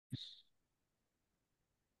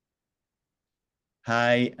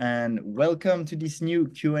Hi, and welcome to this new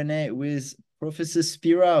Q&A with Professor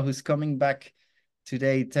Spira, who's coming back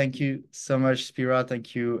today. Thank you so much, Spira.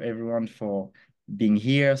 Thank you, everyone, for being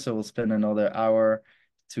here. So we'll spend another hour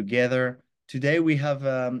together. Today I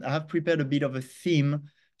have prepared a bit of a theme,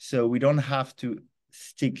 so we don't have to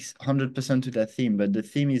stick 100% to that theme, but the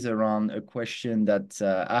theme is around a question that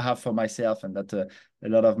I have for myself and that a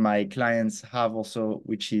lot of my clients have also,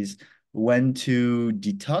 which is when to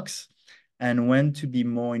detox and when to be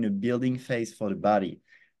more in a building phase for the body.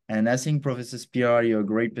 And I think Professor Spira, you're a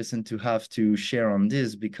great person to have to share on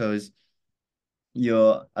this because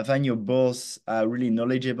I find you're both really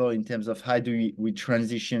knowledgeable in terms of how do we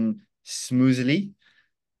transition smoothly,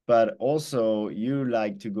 but also you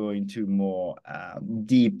like to go into more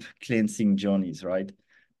deep cleansing journeys, right?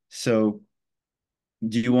 So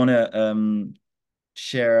do you want to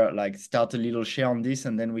share, like start a little share on this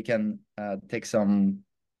and then we can take some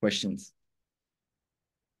questions?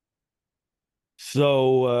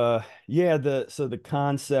 The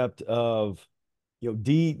concept of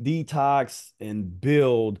detox and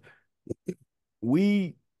build,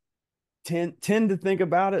 we tend to think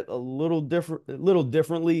about it a little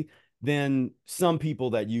differently than some people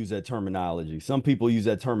that use that terminology. Some people use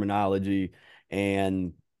that terminology,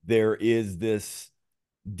 and there is this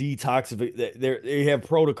they have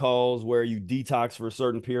protocols where you detox for a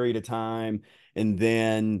certain period of time, and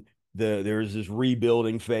then there's this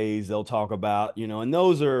rebuilding phase they'll talk about, and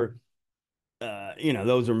those are newer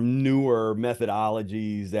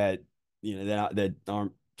methodologies that that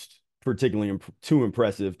aren't particularly too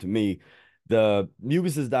impressive to me. The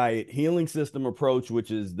mucusless diet healing system approach, which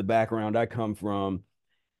is the background I come from,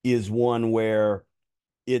 is one where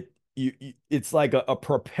it's like a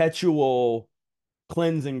perpetual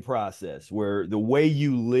cleansing process where the way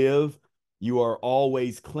you live, you are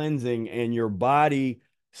always cleansing, and your body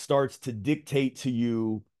starts to dictate to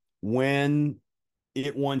you when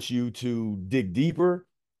it wants you to dig deeper,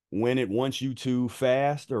 when it wants you to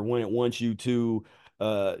fast, or when it wants you to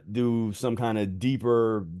do some kind of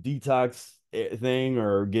deeper detox thing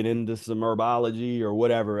or get into some herbology or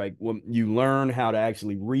whatever. Like when you learn how to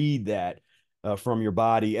actually read that from your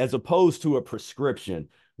body, as opposed to a prescription,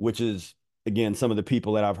 which is again some of the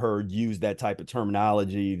people that I've heard use that type of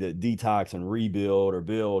terminology, that detox and rebuild or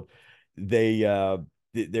build. They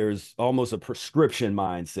there's almost a prescription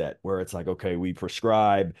mindset where it's like, okay, we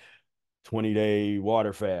prescribe 20-day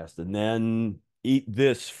water fast and then eat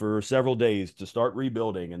this for several days to start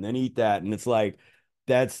rebuilding and then eat that. And it's like,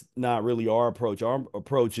 that's not really our approach. Our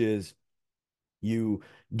approach is you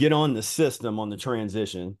get on the system, on the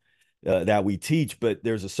transition that we teach, but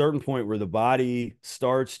there's a certain point where the body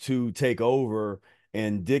starts to take over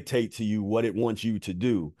and dictate to you what it wants you to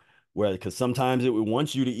do. Where, because sometimes it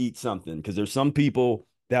wants you to eat something, because there's some people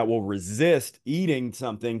that will resist eating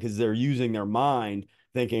something because they're using their mind,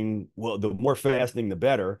 thinking, well, the more fasting, the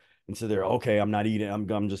better. And so they're okay. I'm not eating.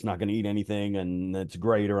 I'm just not going to eat anything, and that's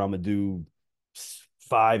great. Or I'm gonna do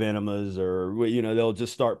 5 enemas, or they'll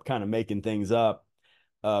just start kind of making things up.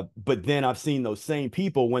 But then I've seen those same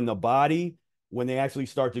people when they actually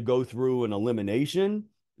start to go through an elimination,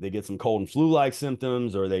 they get some cold and flu-like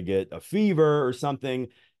symptoms, or they get a fever or something.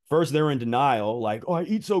 First, they're in denial, like, oh, I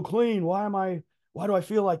eat so clean. Why do I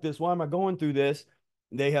feel like this? Why am I going through this?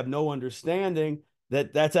 They have no understanding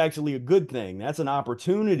that that's actually a good thing. That's an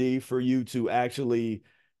opportunity for you to actually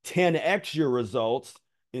 10x your results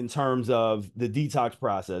in terms of the detox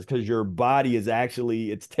process, because your body is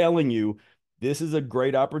actually, it's telling you, this is a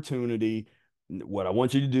great opportunity. What I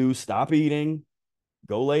want you to do, stop eating,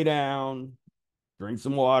 go lay down, drink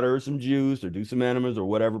some water, some juice, or do some enemas or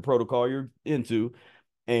whatever protocol you're into.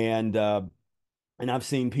 And I've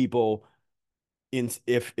seen people, if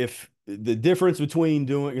the difference between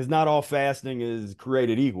doing, is not all fasting is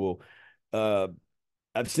created equal. Uh,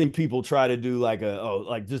 I've seen people try to do like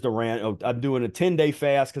just a I'm doing a 10-day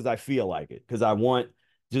fast because I feel like it, because I want,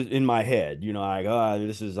 just in my head, like,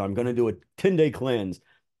 I'm gonna do a 10-day cleanse.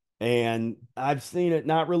 And I've seen it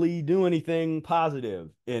not really do anything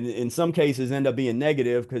positive, and in some cases end up being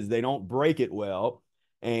negative because they don't break it well,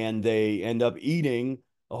 and they end up eating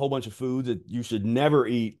a whole bunch of foods that you should never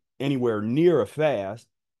eat anywhere near a fast.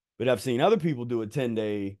 But I've seen other people do a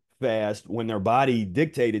 10-day fast when their body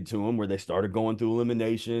dictated to them, where they started going through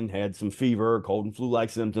elimination, had some fever, cold and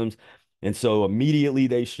flu-like symptoms. And so immediately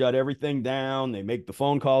they shut everything down. They make the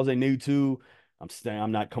phone calls they need to.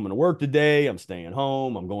 I'm not coming to work today. I'm staying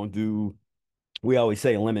home. I'm going through, we always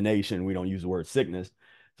say elimination. We don't use the word sickness.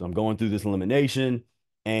 So I'm going through this elimination,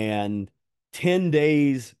 and 10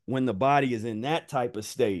 days when the body is in that type of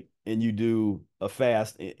state and you do a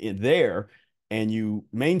fast in there, and you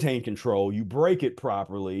maintain control, you break it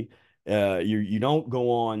properly. You don't go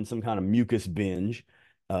on some kind of mucus binge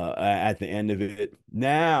at the end of it.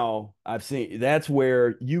 Now I've seen that's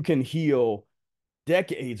where you can heal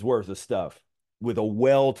decades worth of stuff with a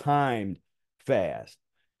well-timed fast.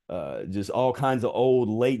 Just all kinds of old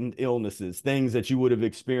latent illnesses, things that you would have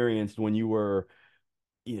experienced when you were,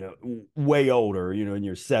 way older, in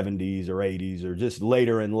your 70s or 80s or just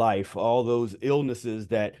later in life, all those illnesses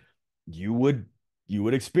that you would you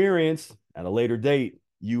would experience at a later date,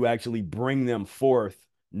 you actually bring them forth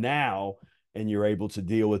now, and you're able to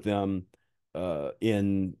deal with them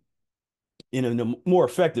in a more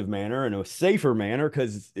effective manner and a safer manner,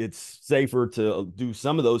 because it's safer to do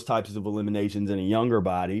some of those types of eliminations in a younger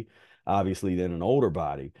body, obviously, than an older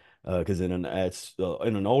body. Because in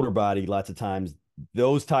an older body, lots of times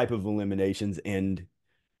those type of eliminations end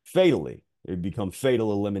fatally. They become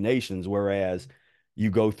fatal eliminations, whereas you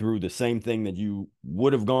go through the same thing that you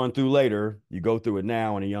would have gone through later. You go through it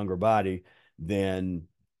now in a younger body, then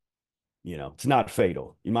it's not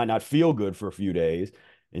fatal. You might not feel good for a few days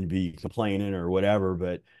and be complaining or whatever,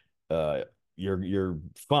 but uh, you're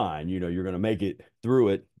fine. You're going to make it through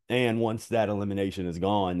it. And once that elimination is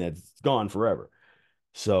gone, that's gone forever.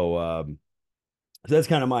 So that's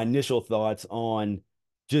kind of my initial thoughts on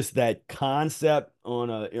just that concept on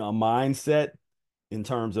a mindset in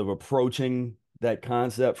terms of approaching that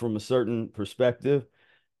concept from a certain perspective.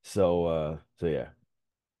 So yeah.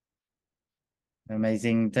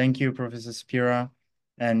 Amazing. Thank you, Professor Spira.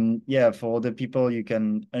 And yeah, for other people, you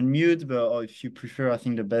can unmute, but or if you prefer, I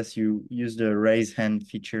think the best you use the raise hand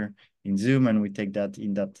feature in Zoom, and we take that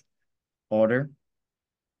in that order.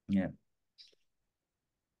 Yeah.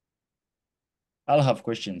 I'll have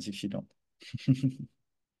questions if you don't.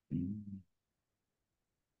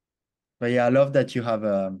 But yeah, I love that you have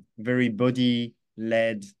a very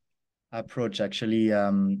body-led approach, actually.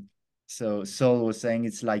 So Saul was saying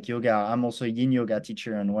it's like yoga. I'm also a yin yoga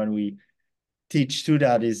teacher, and when we teach to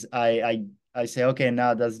that is I say, okay,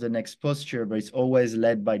 now that's the next posture, but it's always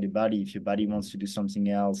led by the body if your body wants to do something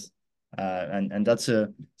else. And that's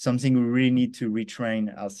something we really need to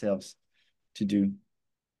retrain ourselves to do. Yeah.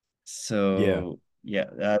 So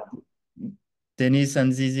yeah, Dennis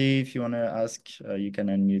and Zizi, if you want to ask, you can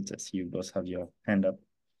unmute. I see you both have your hand up.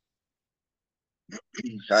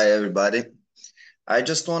 Hi, everybody. I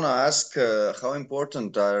just want to ask how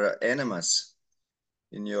important are enemas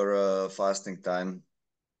in your fasting time?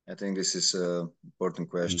 I think this is an important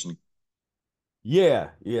question. Yeah.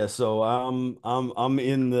 So I'm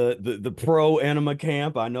in the pro enema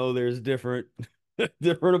camp. I know there's different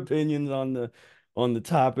different opinions on the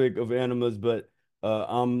topic of enemas, but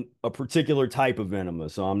I'm a particular type of enema.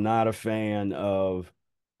 So I'm not a fan of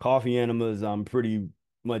coffee enemas. I'm pretty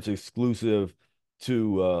much exclusive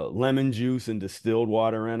to lemon juice and distilled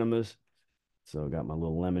water enemas. So I got my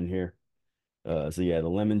little lemon here. So yeah, the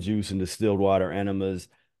lemon juice and distilled water enemas,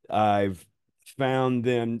 I've found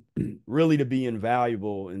them really to be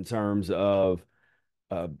invaluable in terms of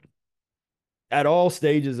uh, at all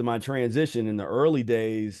stages of my transition. In the early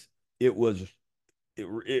days, it was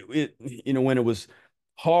when it was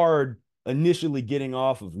hard initially getting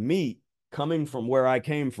off of meat, coming from where I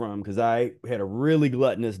came from, because I had a really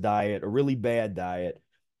gluttonous diet, a really bad diet,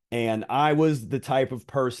 and I was the type of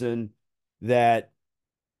person that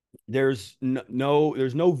there's no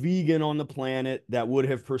vegan on the planet that would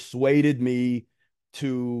have persuaded me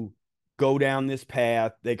to go down this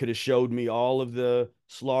path. They could have showed me all of the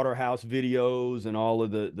slaughterhouse videos and all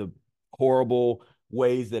of the horrible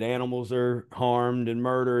ways that animals are harmed and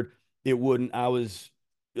murdered. It wouldn't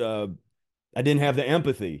uh I didn't have the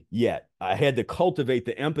empathy yet. I had to cultivate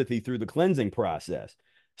the empathy through the cleansing process.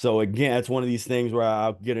 So again, it's one of these things where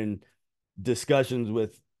I'll get in discussions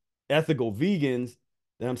with ethical vegans,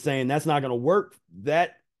 then I'm saying that's not going to work.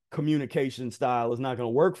 That communication style is not going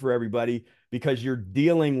to work for everybody, because you're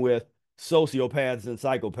dealing with sociopaths and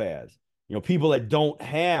psychopaths, people that don't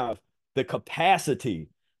have the capacity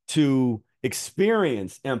to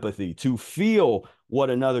experience empathy, to feel what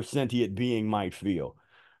another sentient being might feel.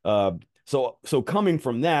 So coming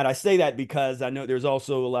from that, I say that because I know there's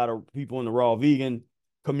also a lot of people in the raw vegan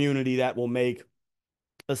community that will make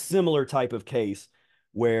a similar type of case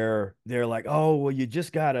where they're like, oh, well, you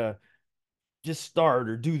just gotta just start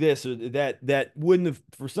or do this or that. That wouldn't have,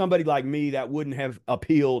 for somebody like me, that wouldn't have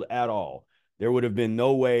appealed at all. There would have been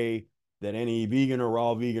no way that any vegan or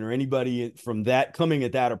raw vegan or anybody from that coming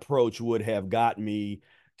at that approach would have got me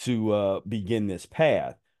to begin this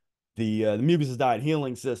path. The mucus diet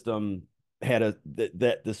healing system had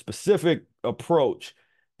that the specific approach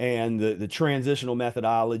and the transitional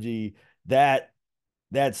methodology that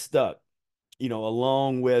stuck.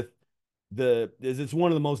 along with it's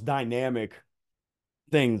one of the most dynamic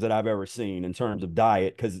things that I've ever seen in terms of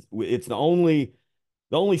diet, because it's the only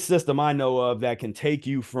system I know of that can take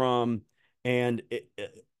you from and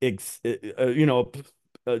an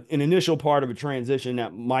initial part of a transition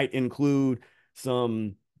that might include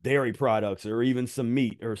some dairy products or even some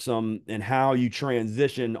meat or some, and how you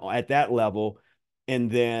transition at that level, and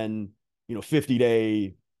then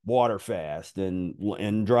 50-day water fast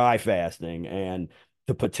and dry fasting, and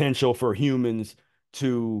the potential for humans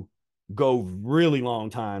to go really long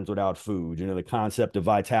times without food. The concept of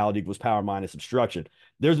vitality equals power minus obstruction.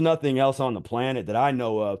 There's nothing else on the planet that I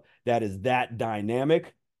know of that is that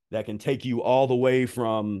dynamic, that can take you all the way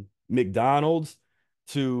from McDonald's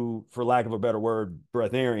to, for lack of a better word,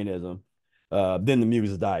 breatharianism, than the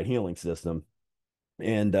Mucus Diet Healing System.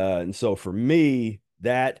 And so for me,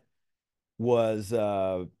 that was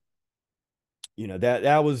that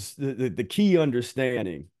was the key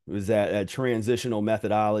understanding, was that transitional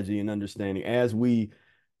methodology and understanding. As we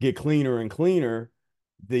get cleaner and cleaner,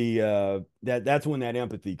 that's when that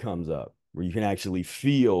empathy comes up, where you can actually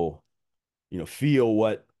feel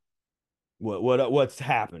what's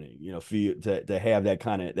happening, feel, to have that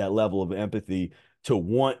kind of that level of empathy, to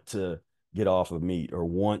want to get off of meat or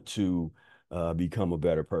want to become a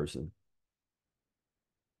better person.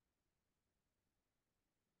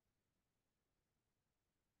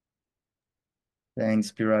 Thanks,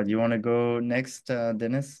 Spira. Do you want to go next,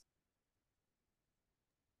 Dennis?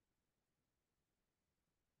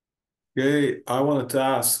 Okay, I wanted to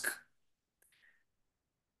ask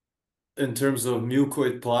in terms of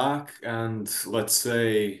mucoid plaque and, let's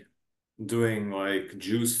say, doing like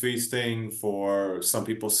juice feasting. For some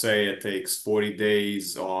people say it takes 40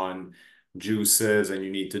 days on juices and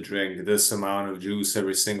you need to drink this amount of juice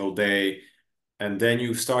every single day. And then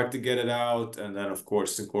you start to get it out. And then, of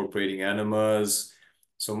course, incorporating enemas.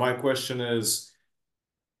 So my question is,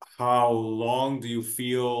 how long do you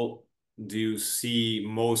see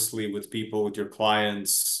mostly with people, with your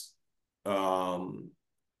clients, um,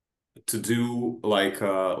 to do like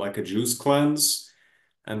a juice cleanse?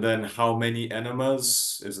 And then how many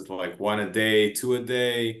enemas? Is it like one a day, two a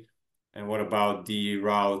day? And what about the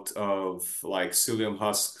route of like psyllium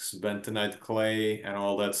husks, bentonite clay, and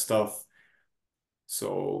all that stuff?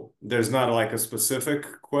 So there's not like a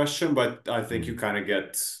specific question, but I think you kind of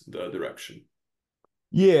get the direction.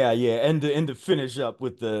 Yeah, yeah, and to finish up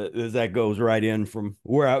with as that goes right in from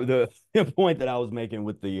where the point that I was making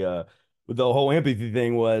with the whole empathy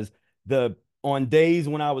thing, was the on days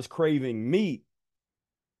when I was craving meat,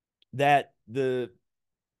 that the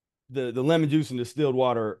lemon juice and distilled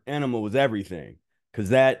water enema was everything,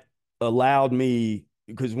 because that allowed me,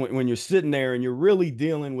 because when you're sitting there and you're really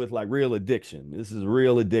dealing with like real addiction, this is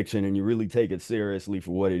real addiction, and you really take it seriously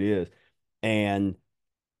for what it is, and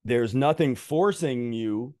there's nothing forcing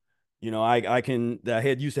you. I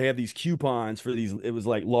had used to have these coupons for these. It was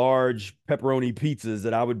like large pepperoni pizzas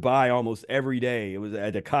that I would buy almost every day. It was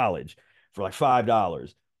at the college for like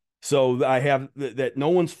 $5. So I have that no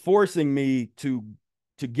one's forcing me to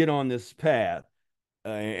get on this path.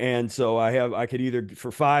 And so I could either for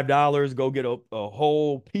 $5 go get a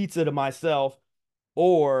whole pizza to myself,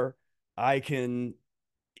 or I can,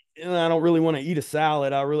 I don't really want to eat a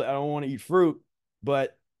salad. I don't want to eat fruit,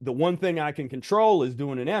 but the one thing I can control is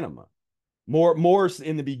doing an enema. More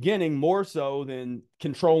in the beginning, more so than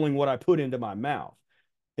controlling what I put into my mouth.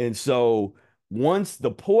 And so once the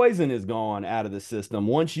poison is gone out of the system,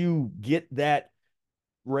 once you get that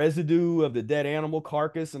residue of the dead animal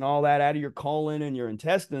carcass and all that out of your colon and your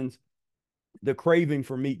intestines, the craving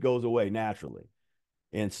for meat goes away naturally.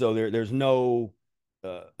 And so there's no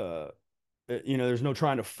uh, uh, there's no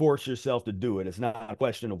trying to force yourself to do it. It's not a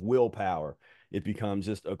question of willpower. It becomes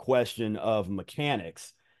just a question of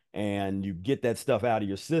mechanics. And you get that stuff out of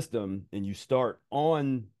your system and you start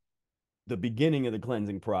on the beginning of the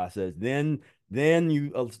cleansing process. Then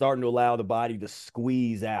you are starting to allow the body to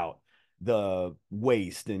squeeze out the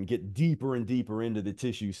waste and get deeper and deeper into the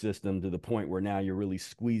tissue system, to the point where now you're really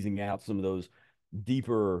squeezing out some of those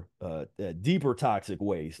deeper toxic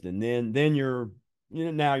waste. And then you're,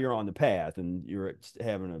 now you're on the path and you're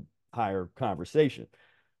having a higher conversation.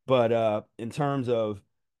 But in terms of,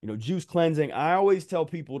 juice cleansing, I always tell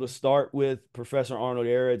people to start with Professor Arnold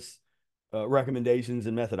Ehret's recommendations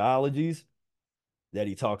and methodologies that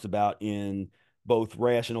he talks about in both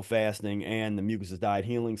rational fasting and the mucus diet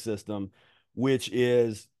healing system, which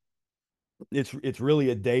is, it's really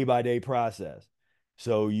a day by day process.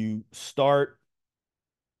 So you start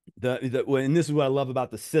and this is what I love about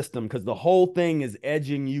the system, because the whole thing is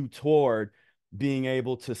edging you toward being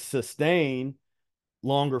able to sustain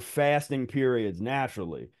longer fasting periods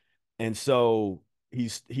naturally. And so he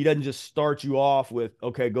doesn't just start you off with,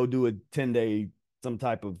 okay, go do a 10-day some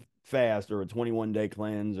type of fast or a 21-day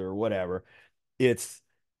cleanse or whatever. It's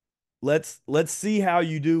let's see how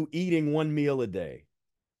you do eating one meal a day.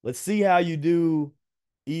 Let's see how you do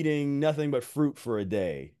eating nothing but fruit for a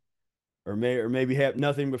day, or maybe have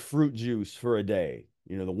nothing but fruit juice for a day.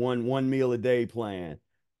 You know, the one meal a day plan.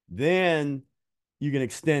 Then you can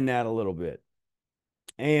extend that a little bit.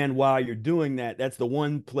 And while you're doing that, that's the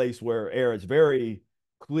one place where Eric's very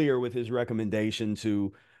clear with his recommendation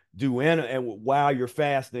to do and while you're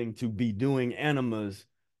fasting to be doing enemas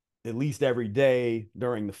at least every day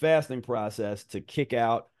during the fasting process to kick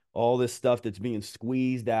out all this stuff that's being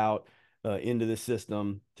squeezed out into the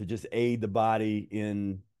system to just aid the body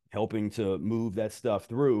in helping to move that stuff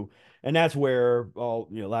through. And that's where a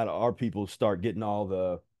lot of our people start getting all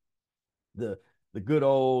the the good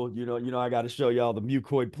old, I got to show y'all the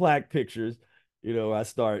mucoid plaque pictures. I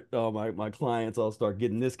start my clients all start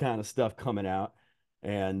getting this kind of stuff coming out.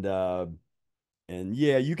 And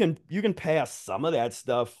yeah, you can pass some of that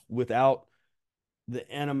stuff without the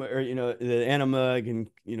enema, or the enema can,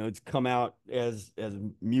 it's come out as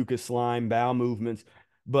mucus slime bowel movements,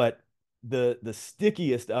 but the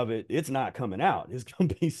stickiest of it, it's not coming out. It's going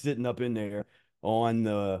to be sitting up in there on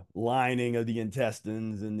the lining of the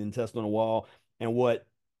intestines and the intestinal wall. And what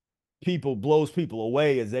people blows people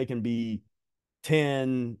away is they can be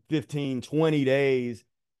 10, 15, 20 days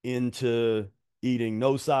into eating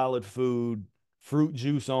no solid food, fruit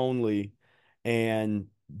juice only, and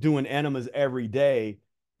doing enemas every day.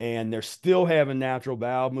 And they're still having natural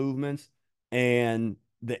bowel movements. And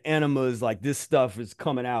the enemas, like this stuff is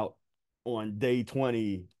coming out on day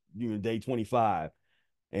 20, day 25.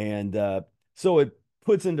 And so it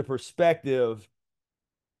puts into perspective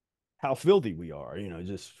how filthy we are,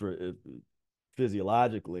 just for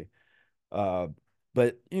physiologically. Uh,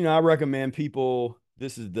 but I recommend people.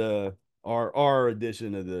 This is our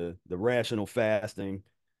edition of the rational fasting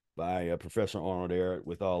by Professor Arnold Ehret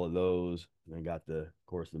with all of those. And got of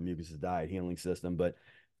course, the mucus diet healing system. But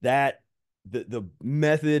that the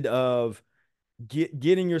method of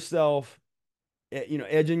getting yourself,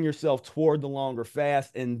 edging yourself toward the longer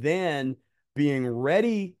fast, and then being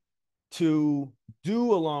ready to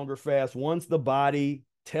do a longer fast once the body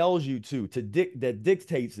tells you that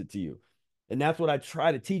dictates it to you. And that's what I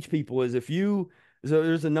try to teach people is so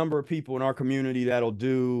there's a number of people in our community that'll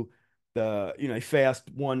do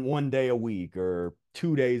fast one day a week or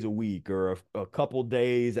 2 days a week or a couple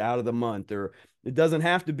days out of the month, or it doesn't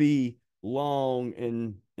have to be long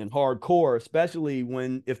and hardcore, especially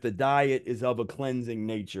if the diet is of a cleansing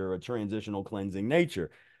nature, a transitional cleansing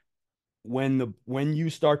nature. When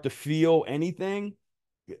you start to feel anything,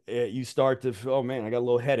 you start to feel, oh man, I got a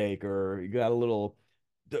little headache, or you got a little,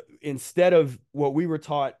 instead of what we were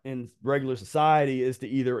taught in regular society is to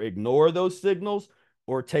either ignore those signals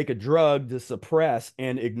or take a drug to suppress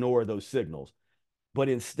and ignore those signals. But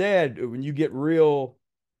instead, when you get real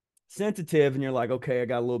sensitive and you're like, okay, I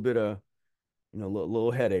got a little bit of,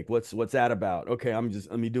 little headache. What's that about? Okay,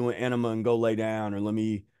 let me do an enema and go lay down, or let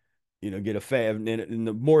me, get a fab. And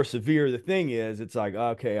the more severe the thing is, it's like,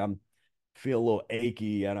 okay, I'm feel a little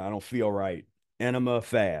achy and I don't feel right. Enema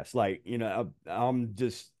fast. Like, I'm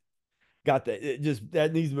just got that. It just,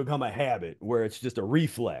 that needs to become a habit where it's just a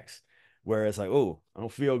reflex, where it's like, oh, I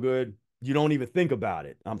don't feel good. You don't even think about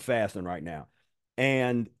it. I'm fasting right now.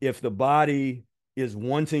 And if the body is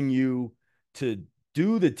wanting you to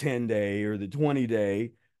do the 10-day or the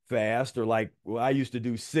 20-day fast, or like, well, I used to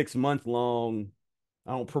do 6-month long.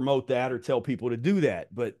 I don't promote that or tell people to do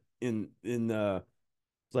that, but it's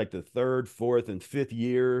like the third, fourth, and fifth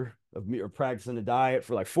year of me or practicing the diet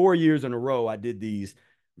for like 4 years in a row. I did these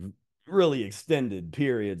really extended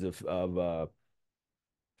periods of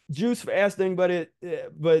juice fasting,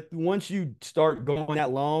 but once you start going that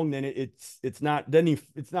long, then it's not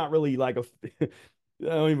really like I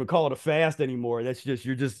don't even call it a fast anymore. That's just,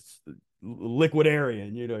 you're just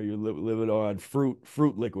liquidarian, you're living on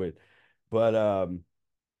fruit liquid. But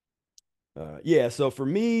yeah, so for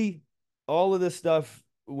me, all of this stuff,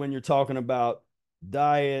 when you're talking about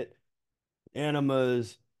diet,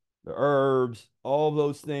 enemas, the herbs, all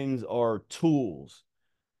those things are tools.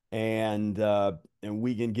 And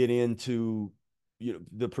we can get into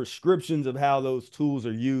the prescriptions of how those tools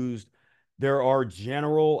are used. There are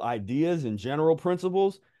general ideas and general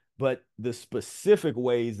principles, but the specific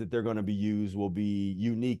ways that they're going to be used will be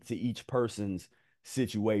unique to each person's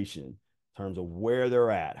situation in terms of where they're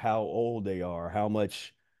at, how old they are, how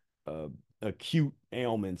much uh, acute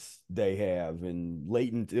ailments they have, and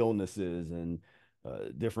latent illnesses, and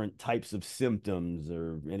different types of symptoms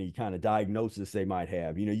or any kind of diagnosis they might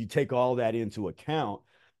have. You take all that into account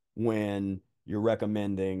when you're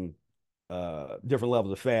recommending different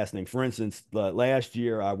levels of fasting. For instance, last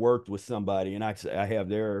year I worked with somebody, and I have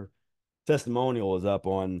their testimonial is up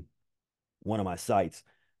on one of my sites.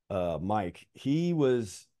 Mike, he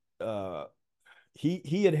was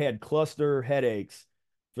he had cluster headaches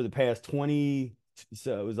for the past 20,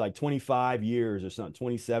 so it was like 25 years or something,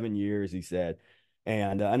 27 years, he said.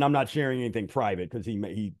 And I'm not sharing anything private because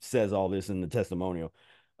he says all this in the testimonial.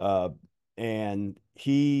 And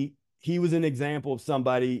he was an example of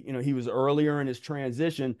somebody, he was earlier in his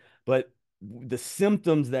transition, but the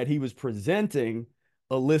symptoms that he was presenting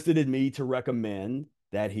elicited me to recommend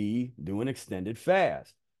that he do an extended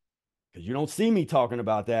fast, because you don't see me talking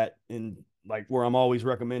about that in like where I'm always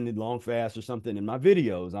recommending long fast or something in my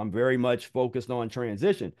videos. I'm very much focused on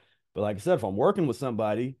transition. But like I said, if I'm working with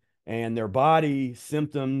somebody and their body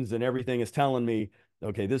symptoms and everything is telling me,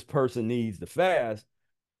 okay, this person needs to fast,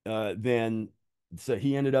 then so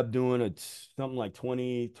he ended up doing something like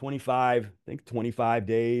 20, 25, I think 25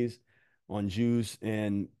 days on juice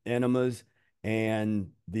and enemas, and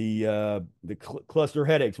the cluster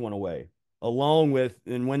headaches went away. Along with,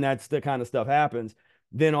 and when that's the kind of stuff happens,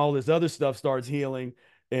 then all this other stuff starts healing.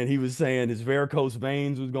 And he was saying his varicose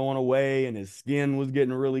veins was going away and his skin was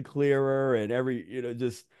getting really clearer, and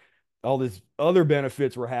just all these other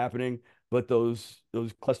benefits were happening, but those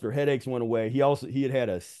cluster headaches went away. He had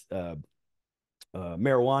a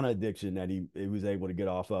marijuana addiction that he was able to get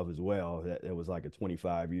off of as well. That was like a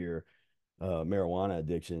 25-year marijuana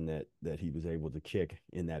addiction that he was able to kick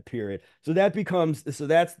in that period. So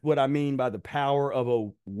that's what I mean by the power of a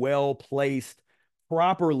well-placed,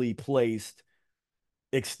 properly placed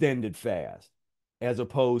extended fast, as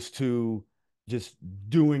opposed to just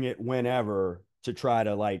doing it whenever to try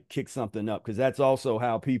to like kick something up. Because that's also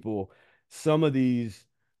how some of these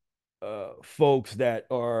folks that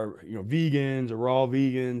are vegans or raw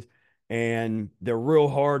vegans, and they're real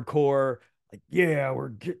hardcore, like, yeah, we're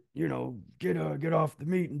get off the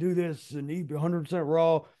meat and do this and eat 100%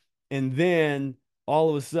 raw, and then all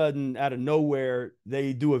of a sudden out of nowhere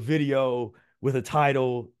they do a video with a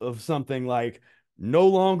title of something like no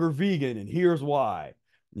longer vegan and here's why,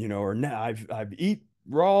 or now I've eat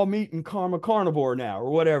raw meat and carnivore now, or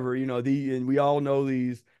whatever, and we all know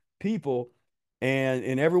these people. And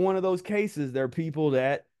in every one of those cases, there are people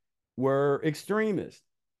that were extremists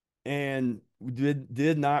and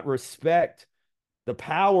did not respect the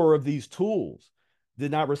power of these tools,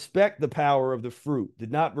 did not respect the power of the fruit,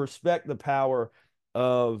 did not respect the power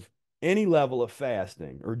of any level of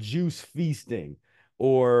fasting or juice feasting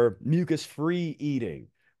or mucus-free eating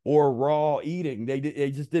or raw eating. They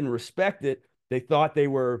just didn't respect it. They thought they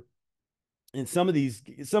were, and some of these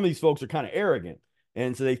folks are kind of arrogant,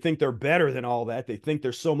 and so they think they're better than all that. They think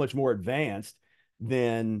they're so much more advanced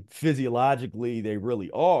than physiologically they really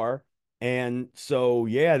are. And so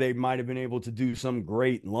yeah, they might have been able to do some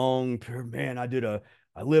great long, man, I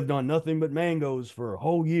lived on nothing but mangoes for a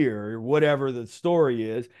whole year, or whatever the story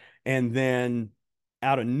is. And then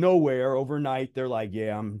out of nowhere overnight they're like,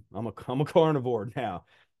 yeah, I'm a carnivore now.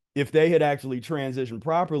 If they had actually transitioned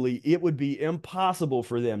properly, it would be impossible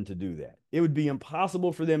for them to do that. It would be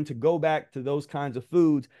impossible for them to go back to those kinds of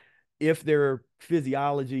foods if their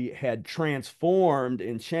physiology had transformed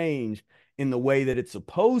and changed in the way that it's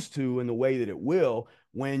supposed to, in the way that it will,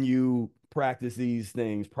 when you practice these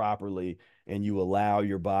things properly and you allow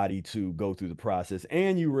your body to go through the process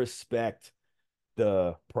and you respect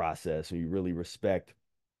the process, and you really respect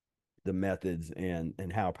the methods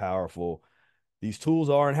and how powerful these tools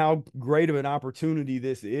are and how great of an opportunity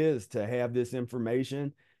this is to have this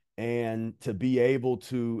information and to be able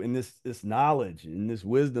to, and this knowledge and this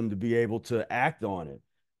wisdom, to be able to act on it.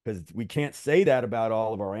 Because we can't say that about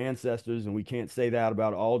all of our ancestors, and we can't say that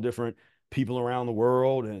about all different people around the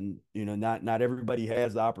world. And not everybody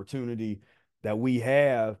has the opportunity that we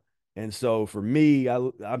have. And so for me,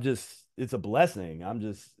 I'm just, it's a blessing. I'm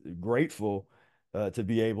just grateful to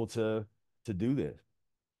be able to do this.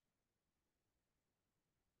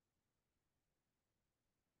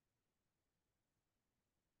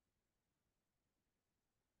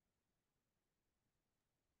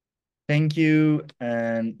 Thank you.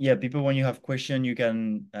 And yeah, people, when you have question, you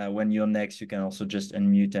can, when you're next, you can also just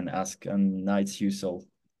unmute and ask, and now it's you, Sol.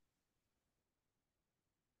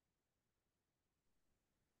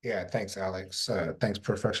 Yeah, thanks, Alex. Thanks,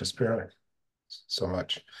 Professor Spira, so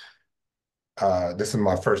much. This is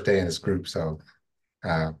my first day in this group, so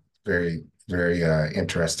very, very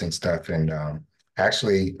interesting stuff. And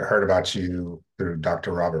actually heard about you through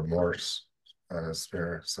Dr. Robert Morse.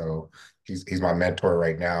 Spira. So he's my mentor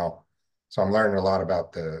right now. So I'm learning a lot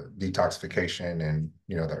about the detoxification and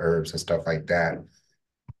the herbs and stuff like that.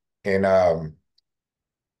 And I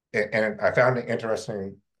found it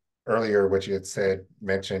interesting earlier what you had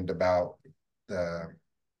mentioned about the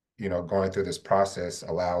going through this process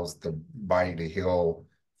allows the body to heal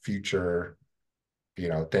future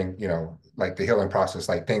like the healing process,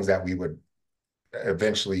 like things that we would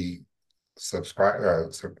eventually subscribe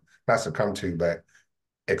not succumb to, but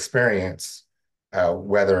experience,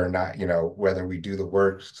 whether or not whether we do the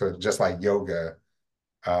work. So just like yoga,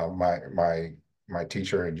 my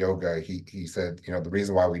teacher in yoga, he said, the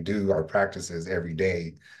reason why we do our practices every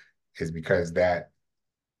day is because that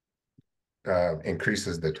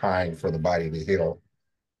increases the time for the body to heal,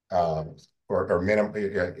 um, or minimum.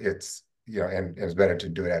 It's and it's better to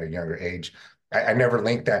do it at a younger age. I never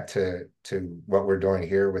linked that to what we're doing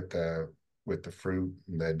here with the fruit,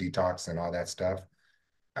 the detox, and all that stuff.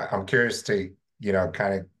 I'm curious to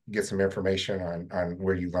kind of get some information on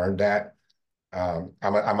where you learned that. I'm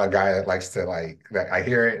a guy that likes to like that. I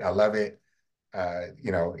hear it, I love it,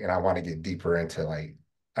 and I want to get deeper into like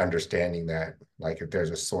understanding that, like if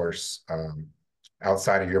there's a source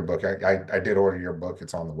outside of your book. I did order your book;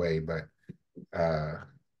 it's on the way, but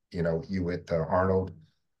you with Arnold.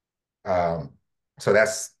 Um, so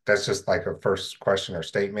that's just like a first question or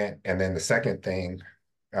statement, and then the second thing,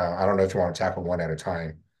 I don't know if you want to tackle one at a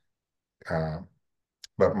time, uh,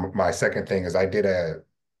 but my second thing is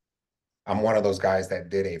I'm one of those guys that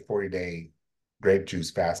did a 40-day grape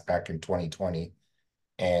juice fast back in 2020,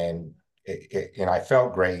 and I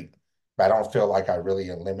felt great, but I don't feel like I really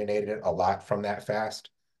eliminated a lot from that fast.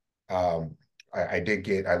 Um, I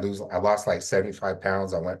lost like 75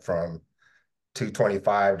 pounds. I went from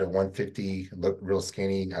 225 to 150, looked real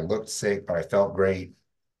skinny. I looked sick, but I felt great.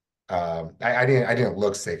 I didn't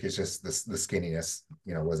look sick. It's just the skinniness,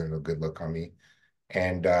 wasn't a good look on me.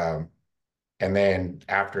 And and then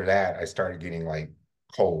after that, I started getting like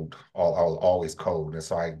cold. I was always cold. And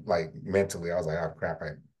so I like mentally, I was like, oh crap,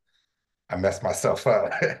 I messed myself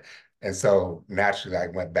up. And so naturally I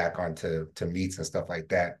went back onto meats and stuff like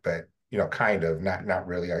that. But kind of not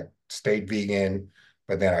really. I stayed vegan,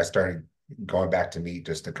 but then I started going back to meat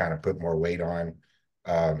just to kind of put more weight on.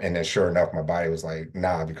 And then sure enough, my body was like,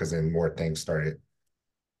 nah, because then more things started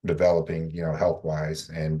developing, health wise.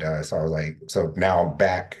 And so I was like, so now I'm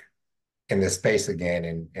back in this space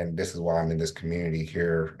again, and this is why I'm in this community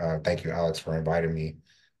here. Thank you, Alex, for inviting me,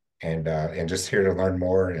 and just here to learn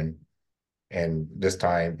more, and this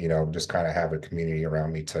time, just kind of have a community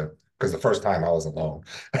around me to, because the first time I was alone.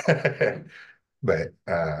 But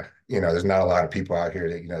there's not a lot of people out here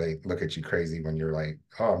that they look at you crazy when you're like,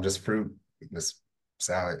 oh, I'm just fruit, this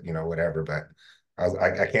salad, whatever. But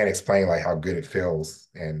I can't explain like how good it feels,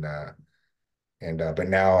 but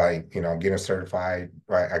now I'm getting certified.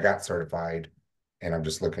 Right, I got certified, and I'm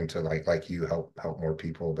just looking to like you help more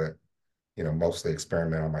people, but mostly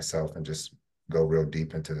experiment on myself and just go real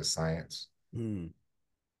deep into the science.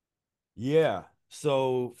 Yeah.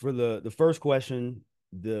 So for the first question,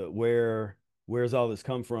 where's all this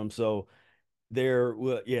come from? So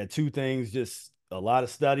yeah, two things, just a lot of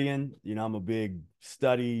studying. I'm a big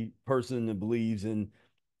study person that believes in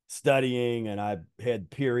studying, and I've had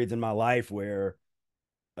periods in my life where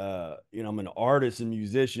I'm an artist and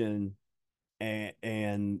musician,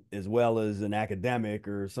 and as well as an academic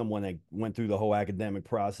or someone that went through the whole academic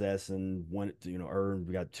process and went to earn,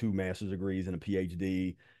 we got 2 master's degrees and a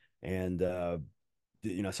PhD, and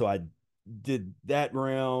so I did that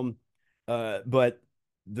realm, but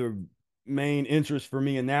the main interest for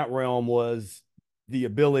me in that realm was the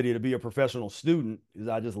ability to be a professional student, because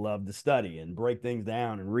I just love to study and break things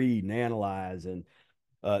down and read and analyze. And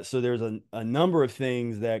so there's a number of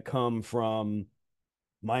things that come from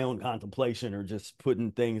my own contemplation or just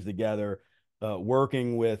putting things together,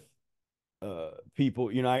 working with people.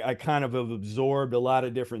 I kind of have absorbed a lot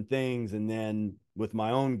of different things, and then with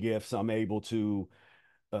my own gifts, I'm able to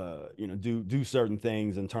do certain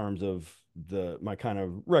things in terms of my kind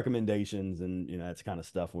of recommendations, and that's kind of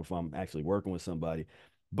stuff if I'm actually working with somebody.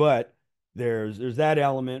 But there's that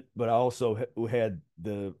element, but I also had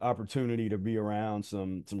the opportunity to be around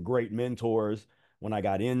some great mentors when I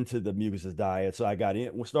got into the mucusless diet. So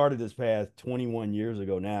we started this path 21 years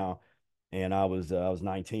ago now, and I was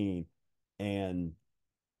 19, and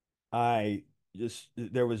I just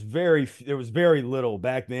there was very little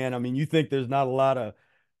back then. I mean, you think there's not a lot of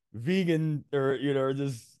vegan or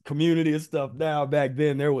this community and stuff now. Back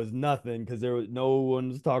then there was nothing, because there was no one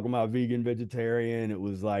was talking about vegan, vegetarian. It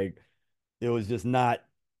was like, it was just not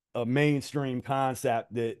a mainstream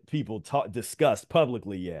concept that people discussed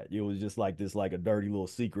publicly yet. It was just like this, like a dirty little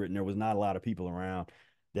secret, and there was not a lot of people around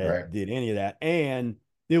that Right. did any of that. And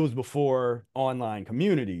it was before online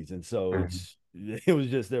communities, and so Mhm. it was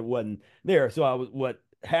just that wasn't there. So what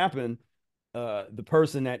happened. The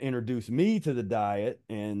person that introduced me to the diet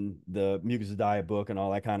and the mucus diet book and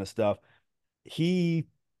all that kind of stuff, he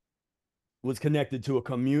was connected to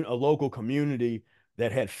a local community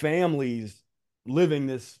that had families living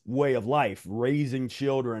this way of life, raising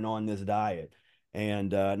children on this diet.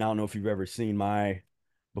 And I don't know if you've ever seen my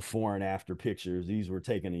before and after pictures. These were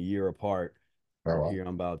taken a year apart. Oh, Right wow. here,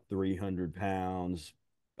 I'm about 300 pounds,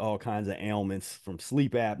 all kinds of ailments from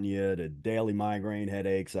sleep apnea to daily migraine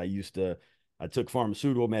headaches. I took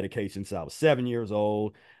pharmaceutical medication since I was 7 years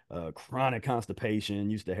old, chronic constipation,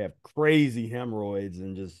 used to have crazy hemorrhoids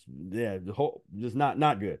and just, yeah, just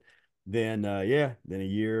not good. Then a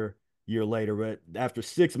year later, but after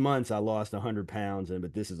 6 months, I lost 100 pounds.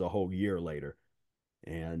 But this is a whole year later,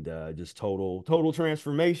 and just total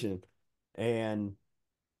transformation. And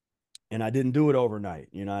I didn't do it overnight,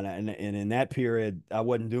 and in that period, I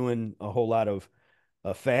wasn't doing a whole lot of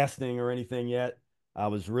fasting or anything yet. I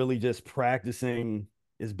was really just practicing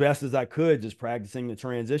as best as I could, just practicing the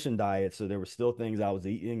transition diet. So there were still things I was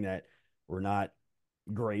eating that were not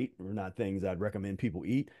great, or not things I'd recommend people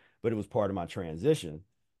eat, but it was part of my transition.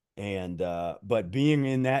 And but being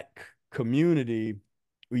in that community,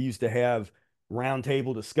 we used to have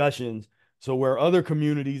roundtable discussions. So where other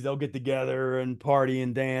communities, they'll get together and party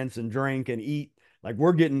and dance and drink and eat, like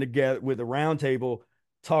we're getting together with a roundtable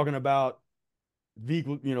talking about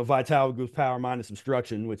vitality equals power minus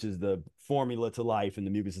obstruction, which is the formula to life in the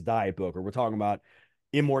mucus diet book. Or we're talking about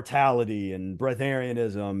immortality and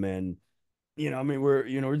breatharianism, and I mean,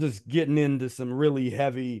 we're just getting into some really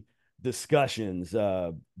heavy discussions.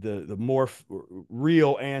 The more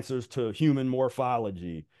real answers to human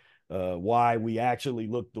morphology, why we actually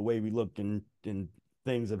look the way we look, and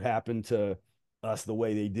things have happened to us the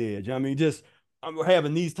way they did. I mean, just I'm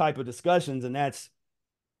having these type of discussions, and that's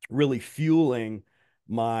really fueling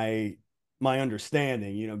my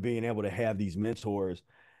understanding, being able to have these mentors,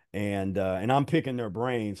 and I'm picking their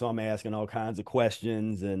brains. So I'm asking all kinds of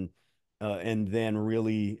questions, and then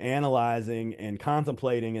really analyzing and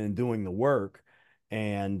contemplating and doing the work,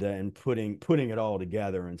 and putting it all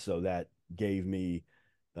together. And so that gave me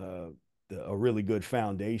uh, a really good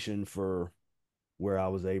foundation for where I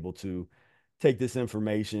was able to take this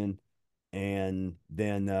information. And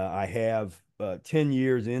then I have 10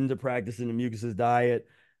 years into practicing the mucusless diet.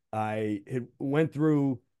 I had went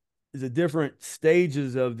through the different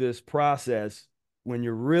stages of this process when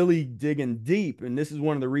you're really digging deep. And this is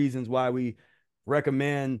one of the reasons why we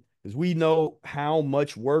recommend, because we know how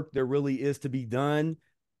much work there really is to be done,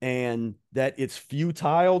 and that it's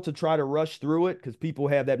futile to try to rush through it, because people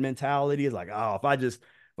have that mentality. It's like, oh, if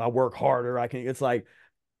I work harder, I can. It's like,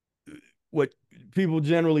 what people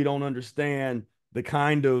generally don't understand, the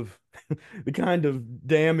kind of the kind of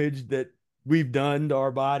damage that we've done to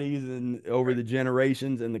our bodies and over the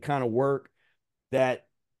generations, and the kind of work that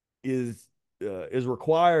is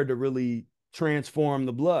required to really transform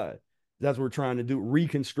the blood. That's what we're trying to do,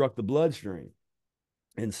 reconstruct the bloodstream.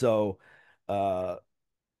 And so uh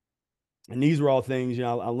and these were all things,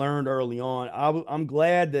 I learned early on. I'm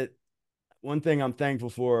glad that one thing I'm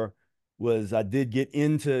thankful for was I did get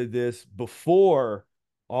into this before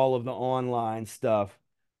all of the online stuff,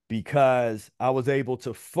 because I was able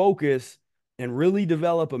to focus and really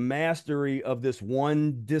develop a mastery of this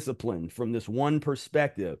one discipline from this one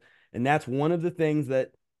perspective. And that's one of the things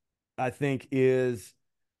that I think is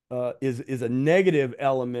a negative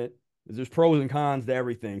element. There's pros and cons to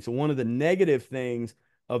everything. So one of the negative things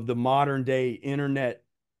of the modern day internet,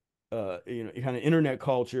 kind of internet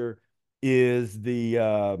culture, is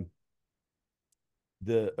the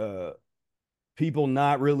people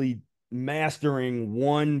not really mastering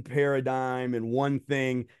one paradigm and one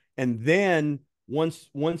thing, and then once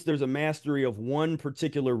there's a mastery of one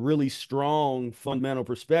particular really strong fundamental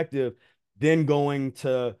perspective, then going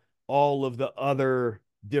to all of the other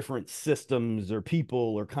different systems or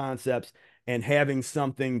people or concepts, and having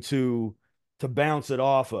something to bounce it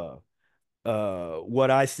off of.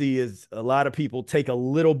 What I see is a lot of people take a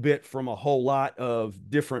little bit from a whole lot of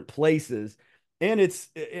different places, and it's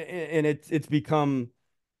become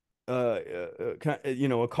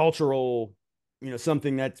a cultural,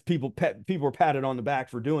 something that people are patted on the back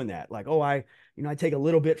for doing that. Like, oh, I take a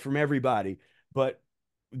little bit from everybody, but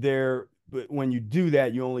but when you do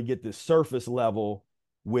that, you only get this surface level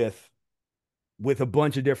with a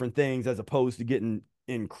bunch of different things, as opposed to getting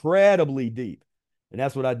incredibly deep. And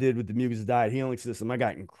that's what I did with the mucus diet healing system. I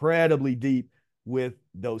got incredibly deep with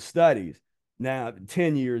those studies. Now,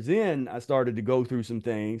 10 years in, I started to go through some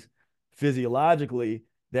things physiologically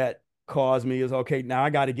that caused me is okay, now I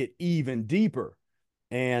got to get even deeper.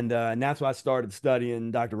 And that's why I started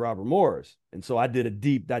studying Dr. Robert Morris. And so I did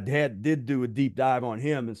did do a deep dive on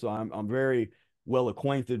him. And so I'm very well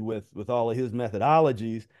acquainted with all of his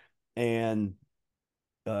methodologies. And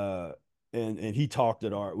uh and he talked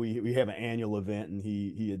at we have an annual event, and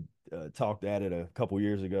he had talked at it a couple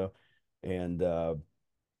years ago. And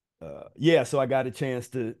yeah, so I got a chance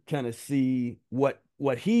to kind of see what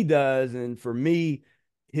he does. And for me,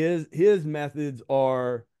 his methods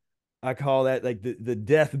are, I call that like the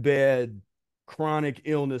deathbed chronic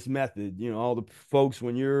illness method. You know, all the folks,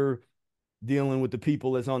 when you're dealing with the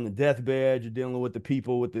people that's on the deathbed, you're dealing with the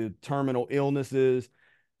people with the terminal illnesses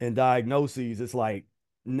and diagnoses. It's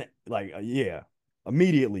yeah,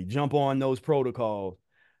 immediately jump on those protocols.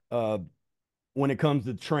 Uh, when it comes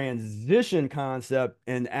to transition concept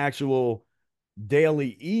and actual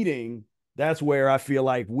daily eating, that's where I feel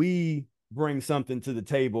like we bring something to the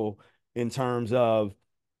table in terms of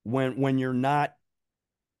when you're not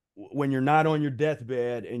on your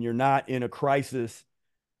deathbed and you're not in a crisis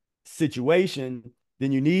situation,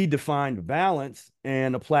 then you need to find a balance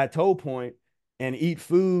and a plateau point and eat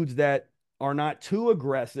foods that are not too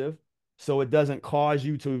aggressive so it doesn't cause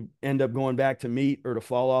you to end up going back to meat or to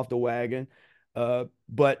fall off the wagon,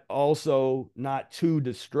 but also not too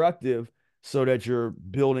destructive so that you're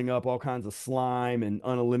building up all kinds of slime and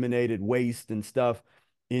uneliminated waste and stuff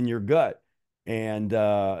in your gut. And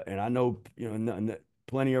I know,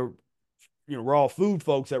 plenty of raw food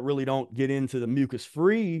folks that really don't get into the mucus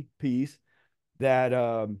free piece that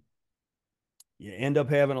you end up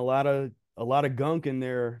having a lot of gunk in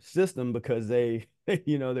their system because they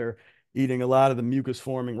they're eating a lot of the mucus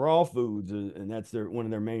forming raw foods, and that's one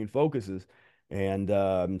of their main focuses. And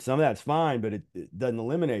some of that's fine, but it doesn't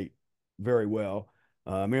eliminate very well.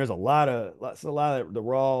 I mean, there's a lot of the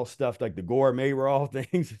raw stuff, like the gourmet raw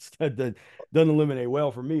things, that doesn't eliminate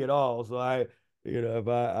well for me at all. So if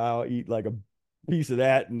I'll eat like a piece of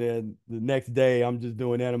that, and then the next day I'm just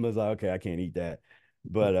doing enemas, like, okay, I can't eat that.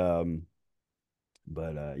 But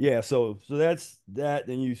yeah, so that's that.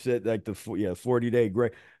 Then you said like 40-day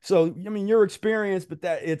break. So I mean, your experience, but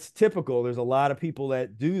that it's typical. There's a lot of people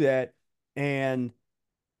that do that. And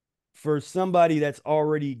for somebody that's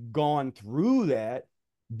already gone through that,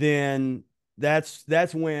 then that's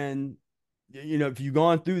when, if you've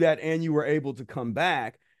gone through that and you were able to come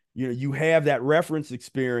back, you have that reference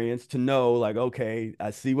experience to know, like, okay,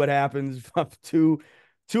 I see what happens if I'm too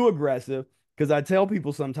aggressive. Because I tell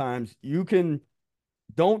people sometimes,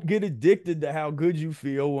 don't get addicted to how good you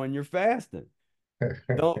feel when you're fasting.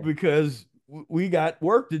 Don't, because we got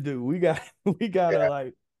work to do. We gotta Yeah.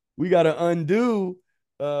 we gotta undo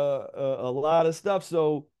a lot of stuff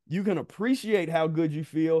so you can appreciate how good you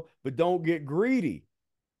feel, but don't get greedy.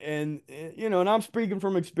 And I'm speaking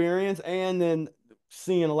from experience and then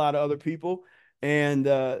seeing a lot of other people. And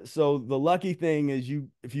so the lucky thing is,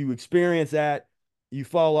 if you experience that, you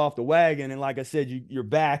fall off the wagon, and like I said, you're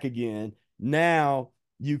back again. Now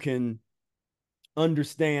you can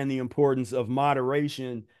understand the importance of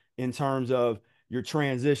moderation in terms of your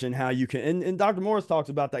transition, how you can, and Dr. Morris talks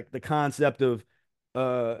about that, the concept of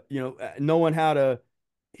knowing how to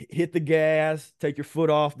hit the gas, take your foot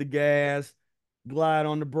off the gas, glide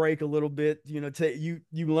on the brake a little bit. You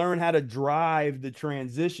learn how to drive the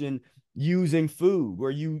transition using food,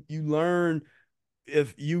 where you learn,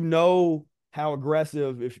 if how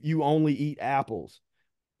aggressive, if you only eat apples,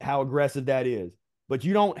 how aggressive that is. But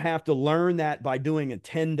you don't have to learn that by doing a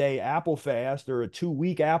 10-day apple fast or a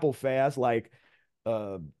 2-week apple fast like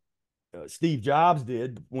uh, Steve Jobs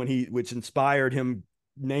did, which inspired him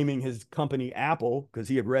naming his company Apple, because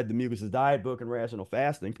he had read the Mucus's Diet book and Rational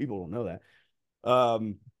Fasting. People don't know that.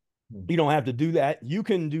 You don't have to do that. You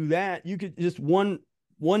can do that. You could just one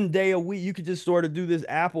day a week. You could just sort of do this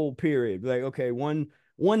apple period. Like, okay, one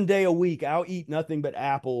day a week, I'll eat nothing but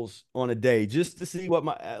apples on a day, just to see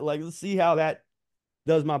let's see how that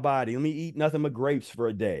does my body. Let me eat nothing but grapes for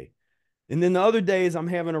a day. And then the other days I'm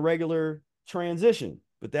having a regular transition.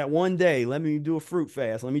 But that one day, let me do a fruit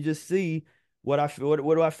fast. Let me just see what I feel.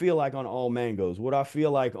 What do I feel like on all mangoes? What do I feel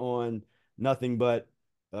like on nothing but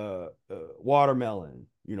watermelon?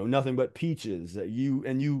 Nothing but peaches.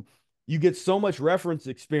 You get so much reference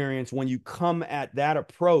experience when you come at that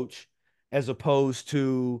approach, as opposed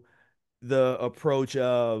to the approach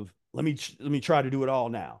of, let me try to do it all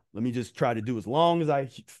now. Let me just try to do as long as I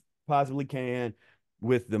possibly can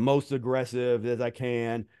with the most aggressive as I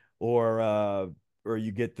can, or or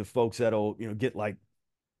you get the folks that'll, get like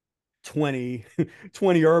 20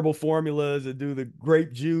 20 herbal formulas and do the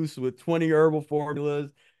grape juice with 20 herbal formulas,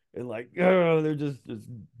 and like, oh, they're just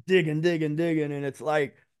digging, and it's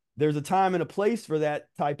like there's a time and a place for that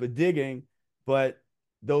type of digging, but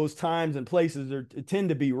those times and places tend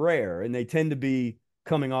to be rare, and they tend to be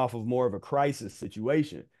coming off of more of a crisis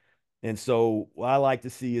situation. And so what I like to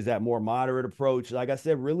see is that more moderate approach, like I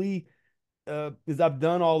said, really, because I've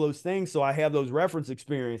done all those things, so I have those reference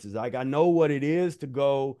experiences. Like, I know what it is to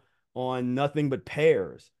go on nothing but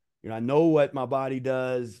pears. I know what my body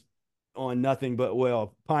does on nothing but,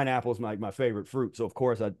 well, pineapple is my favorite fruit, so of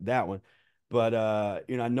course that one. But I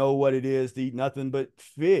know what it is to eat nothing but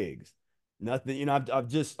figs. Nothing. I've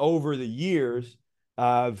just, over the years,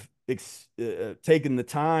 I've taken the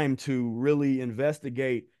time to really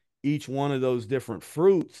investigate each one of those different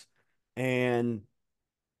fruits, and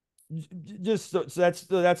just so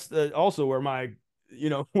that's also where my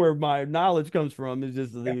where my knowledge comes from, is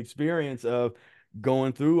just the experience of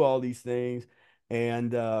going through all these things.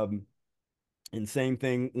 And same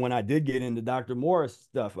thing when I did get into Dr. Morris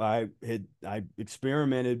stuff. I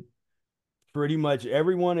experimented pretty much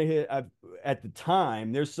everyone at the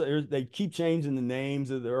time. They keep changing the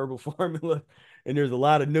names of the herbal formula, and there's a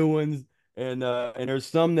lot of new ones, and there's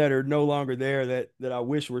some that are no longer there that I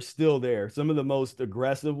wish were still there. Some of the most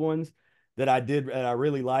aggressive ones that I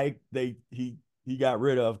really liked, he got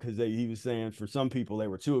rid of, because he was saying for some people they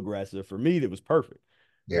were too aggressive. For me, that was perfect,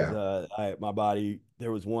 because my body,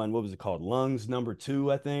 there was one, what was it called, lungs number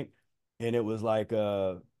 2, I think, and it was like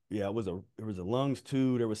yeah, there was a lungs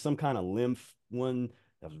 2. There was some kind of lymph one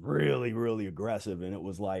that was really, really aggressive, and it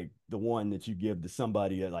was like the one that you give to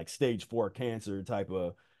somebody at like stage 4 cancer type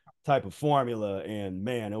of formula. And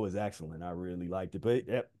man, it was excellent. I really liked it, but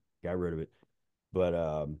yep, got rid of it.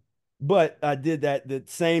 But I did that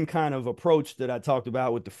same kind of approach that I talked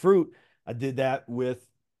about with the fruit. I did that with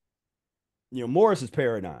Morris's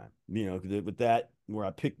paradigm, with that, where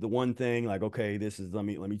I picked the one thing, like, okay, this is, let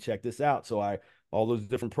me check this out. So all those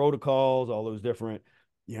different protocols, all those different,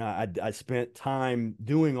 I spent time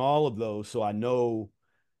doing all of those. So I know,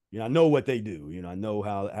 I know what they do, I know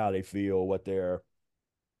how they feel, what they're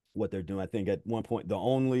doing. I think at one point, the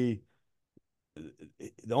only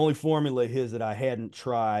formula his that I hadn't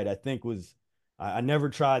tried, I think, was, I never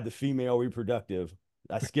tried the female reproductive.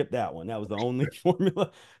 I skipped that one. That was the only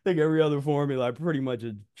formula. I think every other formula I pretty much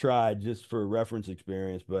had tried just for reference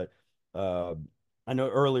experience. But I know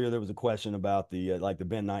earlier there was a question about the like the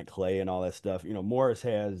bentonite clay and all that stuff. Morris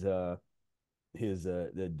has his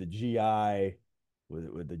the GI,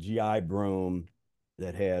 with the GI broom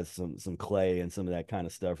that has some clay and some of that kind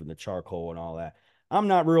of stuff, and the charcoal and all that. I'm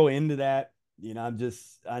not real into that.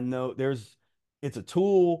 I know it's a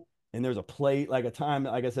tool, and there's a plate, like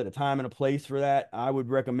like I said, a time and a place for that. I would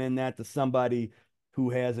recommend that to somebody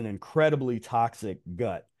who has an incredibly toxic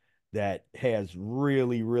gut, that has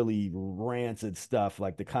really, really rancid stuff,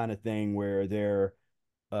 like the kind of thing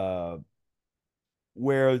uh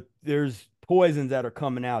where there's poisons that are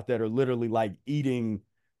coming out that are literally like eating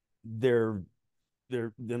their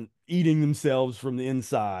they're them eating themselves from the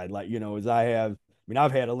inside. Like, as I've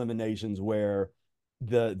had eliminations where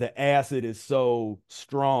the acid is so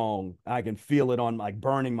strong, I can feel it on, like,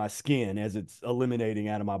 burning my skin as it's eliminating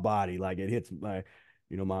out of my body. Like, it hits my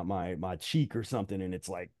cheek or something, and it's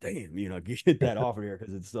like, damn, get that off of here,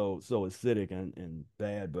 because it's so acidic and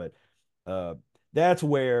bad. But uh that's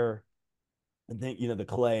where I think, the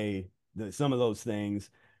clay, some of those things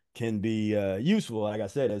can be useful, like I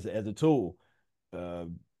said, as a tool. Uh,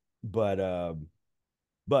 but I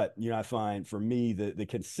find, for me, the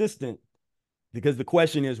consistent, because the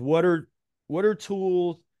question is, what are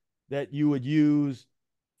tools that you would use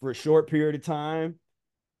for a short period of time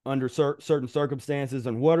under certain circumstances,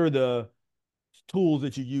 and what are the tools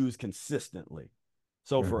that you use consistently?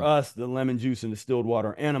 So for us, the lemon juice and distilled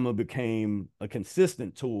water enema became a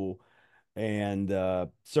consistent tool, and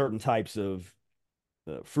certain types of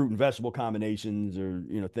fruit and vegetable combinations, or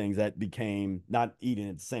things that became, not eating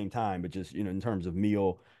at the same time, but just in terms of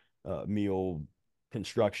meal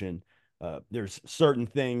construction. There's certain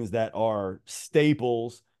things that are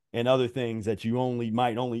staples, and other things that you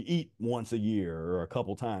might only eat once a year, or a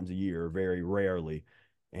couple times a year, or very rarely.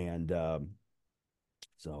 And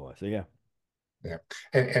so yeah. Yeah.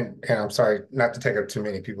 And I'm sorry not to take up too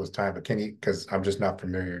many people's time, but because I'm just not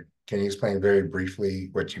familiar, can you explain very briefly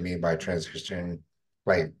what you mean by transition?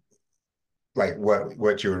 Like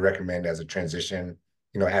what you would recommend as a transition,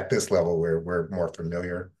 at this level where we're more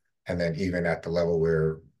familiar, and then even at the level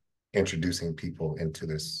where introducing people into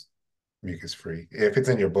this mucus free. If it's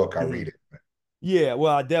in your book, I'll read it. Yeah,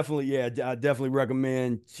 well, I definitely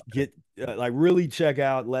recommend get like really check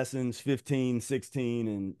out lessons 15,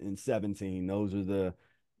 16, and 17. Those are the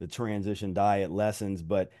transition diet lessons.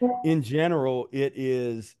 But in general, it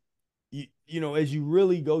is as you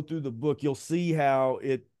really go through the book, you'll see how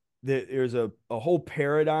that there's a whole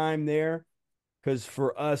paradigm there. Because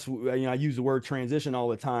for us, I use the word transition all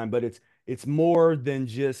the time, but it's more than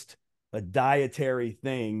just a dietary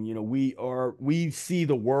thing. We see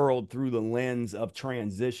the world through the lens of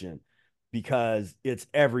transition because it's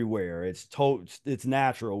everywhere. It's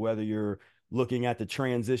natural, whether you're looking at the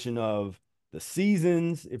transition of the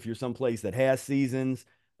seasons, if you're someplace that has seasons,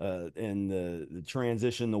 and the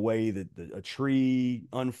transition, the way that a tree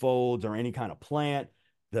unfolds or any kind of plant,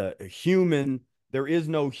 the human, there is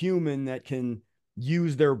no human that can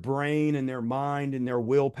use their brain and their mind and their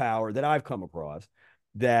willpower that I've come across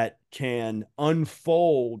that can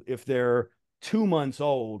unfold if they're 2 months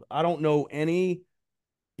old. I don't know any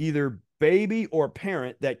either baby or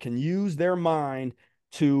parent that can use their mind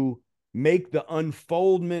to make the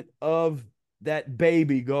unfoldment of that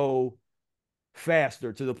baby go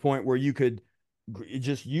faster to the point where you could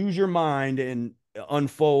just use your mind and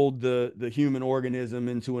unfold the human organism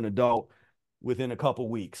into an adult within a couple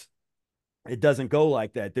weeks. It doesn't go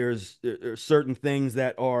like that. There's certain things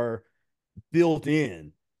that are built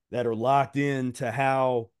in, that are locked into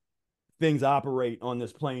how things operate on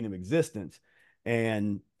this plane of existence.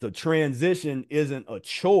 And the transition isn't a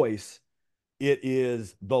choice, it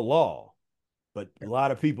is the law. But a lot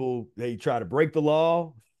of people, they try to break the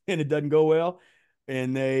law and it doesn't go well,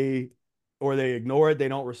 and they ignore it, they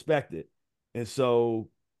don't respect it. And so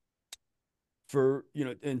for,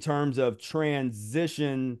 in terms of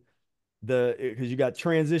transition, because you got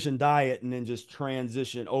transition diet and then just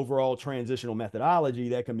transition overall transitional methodology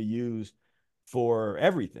that can be used for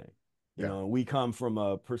everything. We come from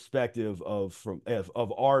a perspective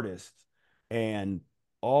of artists, and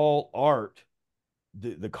all art,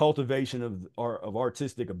 the cultivation of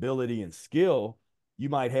artistic ability and skill. You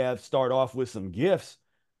might start off with some gifts,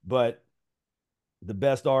 but the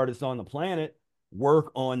best artists on the planet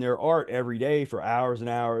work on their art every day for hours and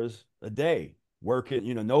hours a day. Working,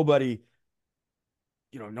 nobody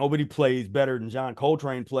plays better than John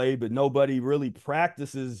Coltrane played, but nobody really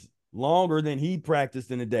practices longer than he practiced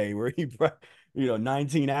in a day, where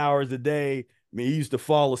 19 hours a day. I mean, he used to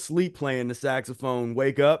fall asleep playing the saxophone,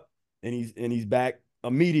 wake up, and he's back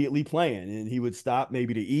immediately playing. And he would stop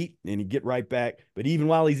maybe to eat and he'd get right back. But even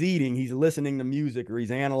while he's eating, he's listening to music or he's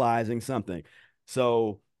analyzing something.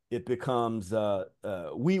 So it becomes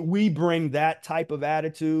we bring that type of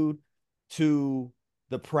attitude to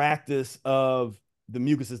the practice of the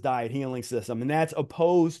mucusless diet healing system. And that's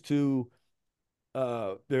opposed to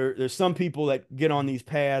there's some people that get on these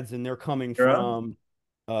pads and they're coming from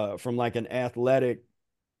like an athletic.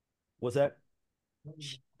 What's that?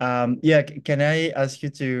 Yeah, can I ask you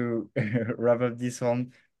to wrap up this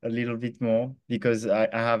one a little bit more, because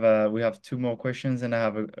we have two more questions and I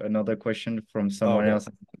have another question from someone else,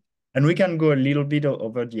 and we can go a little bit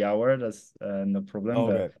over the hour. That's no problem.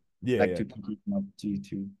 But Yeah, to keep it not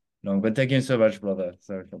too long. But thank you so much, brother.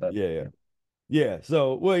 Sorry for that. Yeah.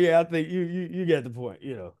 So, well, yeah, I think you get the point.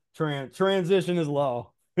 Transition is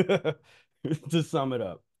law. To sum it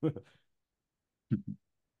up.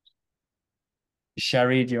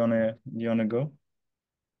 Shari, do you wanna go?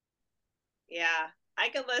 Yeah, I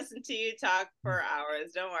could listen to you talk for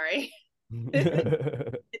hours. Don't worry.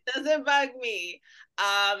 It doesn't bug me.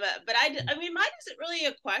 But I mean, mine isn't really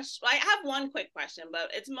a question. I have one quick question,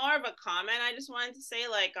 but it's more of a comment. I just wanted to say,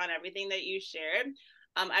 like, on everything that you shared.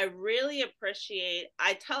 I really appreciate,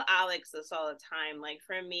 I tell Alex this all the time. Like,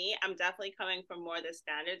 for me, I'm definitely coming from more the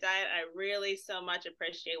standard diet. I really so much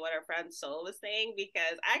appreciate what our friend Sol was saying,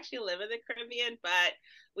 because I actually live in the Caribbean, but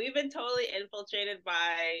we've been totally infiltrated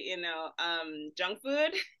by, junk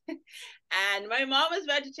food. And my mom is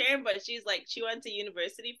vegetarian, but she went to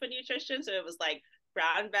university for nutrition. So it was like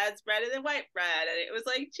brown bread's better than white bread. And it was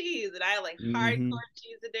like cheese. And I had like hardcore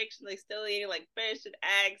cheese addiction, like still eating like fish and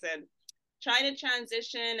eggs and trying to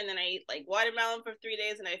transition. And then I eat like watermelon for 3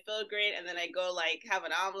 days and I feel great. And then I go like have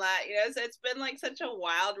an omelet, so it's been like such a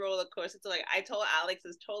wild roller coaster. So like I told Alex,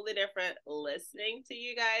 it's totally different listening to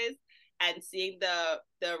you guys and seeing the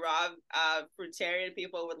raw fruitarian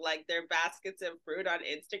people with like their baskets of fruit on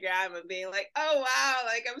Instagram and being like, oh wow,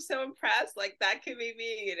 like I'm so impressed, like that could be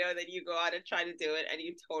me, then you go out and try to do it and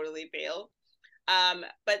you totally fail.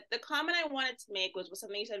 But the comment I wanted to make was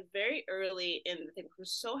something you said very early in the thing, which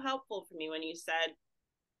was so helpful for me, when you said,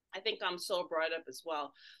 I think Sol brought it up as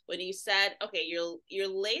well, when you said, okay, your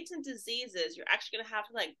latent diseases, you're actually going to have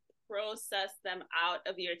to like process them out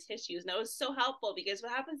of your tissues. And that was so helpful because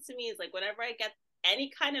what happens to me is like whenever I get any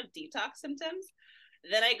kind of detox symptoms,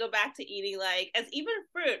 then I go back to eating like as even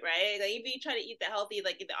fruit, right? Like if you try to eat the healthy,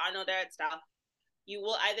 like the Arnold diet style, you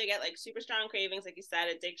will either get like super strong cravings, like you said,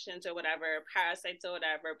 addictions or whatever, parasites or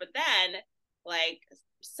whatever. But then, like,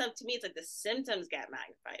 some to me, it's like the symptoms get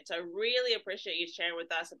magnified. So I really appreciate you sharing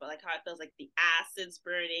with us about like how it feels like the acids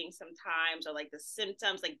burning sometimes, or like the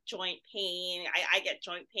symptoms, like joint pain. I get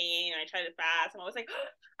joint pain, and I try to fast. I'm always like, oh,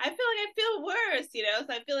 I feel like I feel worse, you know.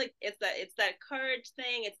 So I feel like it's that courage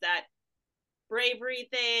thing. It's that bravery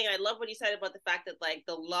thing. I love what you said about the fact that like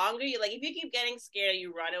the longer you like if you keep getting scared,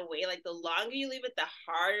 you run away. Like the longer you leave it, the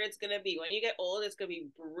harder it's gonna be. When you get old, it's gonna be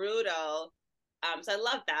brutal. So I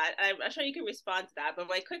love that. I'm sure you can respond to that. But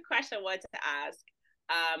my quick question I wanted to ask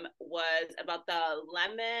was about the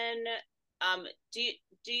lemon. Do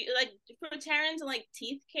you like fruitarians and like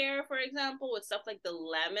teeth care, for example, with stuff like the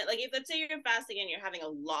lemon? Like if let's say you're fasting and you're having a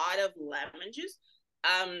lot of lemon juice,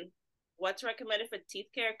 um, what's recommended for teeth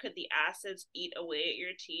care? Could the acids eat away at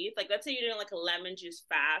your teeth? Like, let's say you're doing like a lemon juice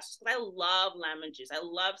fast. I love lemon juice. I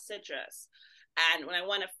love citrus. And when I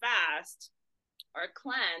want to fast or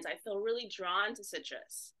cleanse, I feel really drawn to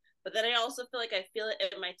citrus. But then I also feel like I feel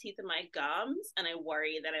it in my teeth and my gums, and I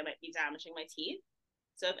worry that I might be damaging my teeth.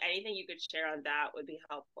 So if anything you could share on that would be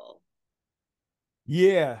helpful.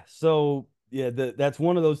 Yeah. So yeah, that's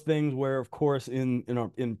one of those things where, of course,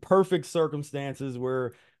 in perfect circumstances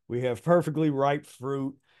where we have perfectly ripe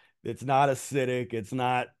fruit, it's not acidic, it's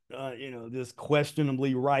not just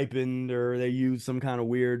questionably ripened, or they use some kind of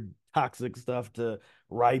weird toxic stuff to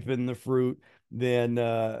ripen the fruit, then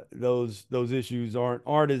those issues aren't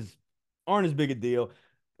as big a deal.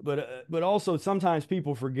 But also sometimes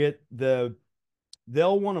people forget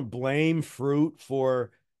they'll want to blame fruit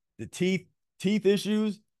for the teeth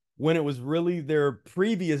issues when it was really their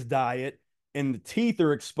previous diet, and the teeth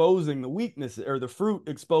are exposing the weaknesses, or the fruit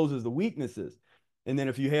exposes the weaknesses. And then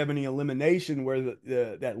if you have any elimination where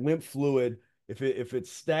that lymph fluid, if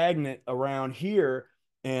it's stagnant around here,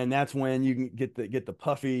 and that's when you can get the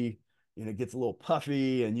puffy, it gets a little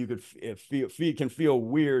puffy, and you could it can feel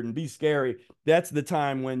weird and be scary. That's the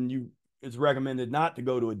time when it's recommended not to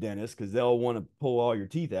go to a dentist, because they'll want to pull all your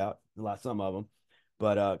teeth out, some of them.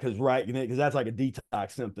 But because that's like a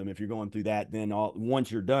detox symptom. If you're going through that, then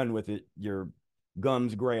once you're done with it, your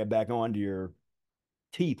gums grab back onto your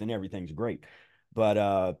teeth and everything's great.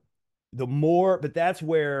 But that's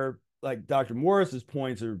where, like, Dr. Morris's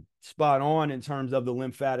points are spot on in terms of the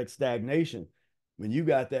lymphatic stagnation. When you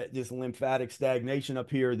got this lymphatic stagnation up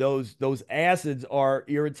here, those acids are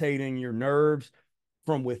irritating your nerves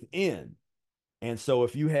from within. And so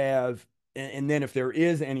if you have, and then if there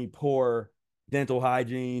is any poor dental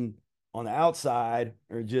hygiene on the outside,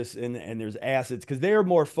 or just, and there's acids, because they're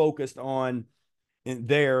more focused on,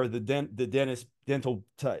 the dentist dental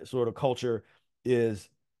sort of culture is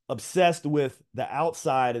obsessed with the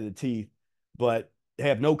outside of the teeth, but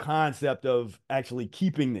have no concept of actually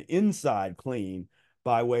keeping the inside clean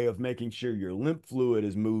by way of making sure your lymph fluid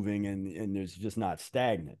is moving, and there's just not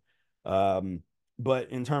stagnant.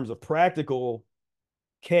 But in terms of practical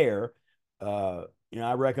care, I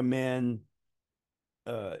recommend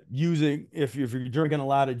using, if you're drinking a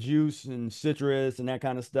lot of juice and citrus and that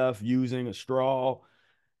kind of stuff, using a straw.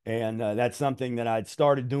 And that's something that I'd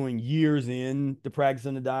started doing years into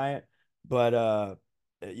practicing the diet. But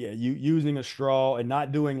yeah, using a straw and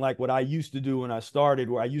not doing like what I used to do when I started,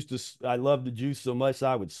 where I loved the juice so much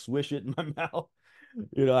I would swish it in my mouth.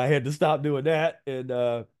 I had to stop doing that.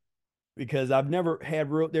 And because I've never had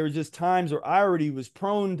there was just times where I already was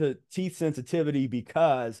prone to teeth sensitivity,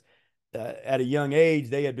 because at a young age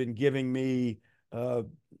they had been giving me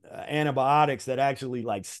antibiotics that actually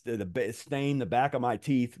like stain the back of my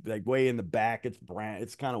teeth, like way in the back. It's brown,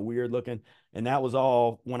 it's kind of weird looking, and that was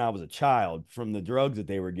all when I was a child from the drugs that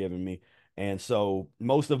they were giving me. And so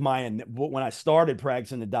most of when I started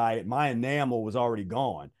practicing the diet, my enamel was already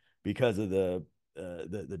gone because of the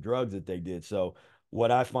drugs that they did. So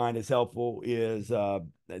what I find is helpful is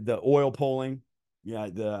the oil pulling. Yeah,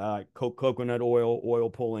 the coconut oil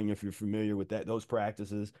pulling, if you're familiar with those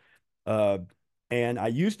practices. Uh, and I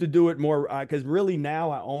used to do it more, because really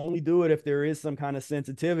now I only do it if there is some kind of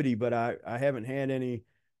sensitivity, but I haven't had any.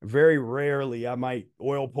 Very rarely. I might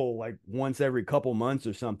oil pull like once every couple months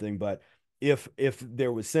or something. But if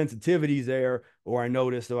there was sensitivities there, or I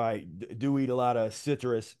noticed if I do eat a lot of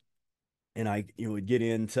citrus, and I would get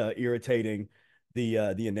into irritating the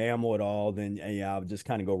enamel at all, then yeah, I would just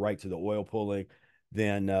kind of go right to the oil pulling.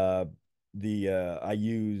 Then I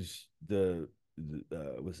use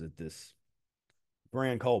was it this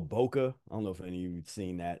brand called Boca. I don't know if any of you've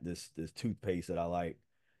seen that, this toothpaste that I like.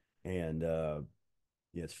 And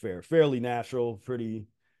yeah, it's fairly natural, pretty,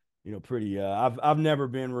 pretty I've never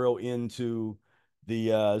been real into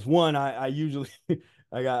the it's one I usually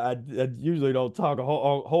I usually don't talk a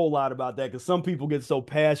whole lot about that because some people get so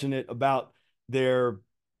passionate about their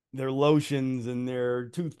their lotions and their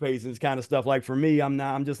toothpaste and kind of stuff. Like for me, I'm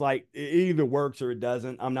not. I'm just like it either works or it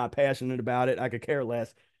doesn't. I'm not passionate about it. I could care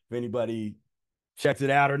less if anybody checks it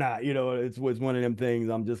out or not. It's one of them things.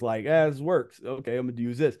 I'm just like, this works. Okay, I'm gonna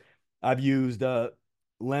use this. I've used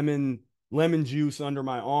lemon lemon juice under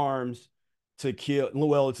my arms to kill.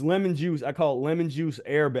 Well, it's lemon juice. I call it lemon juice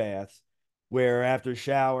air baths, where after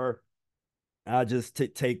shower I just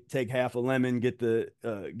take half a lemon, get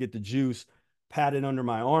the juice, pat it under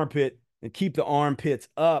my armpit, and keep the armpits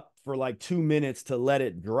up for like 2 minutes to let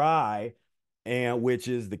it dry, and which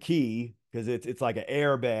is the key because it's like an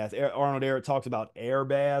air bath. Arnold Ehret talks about air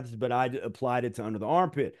baths, but I applied it to under the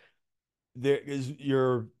armpit. There is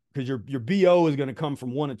your because your BO is going to come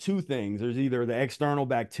from one of two things. There's either the external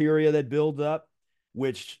bacteria that builds up,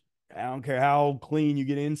 which I don't care how clean you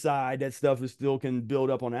get inside, that stuff is still can build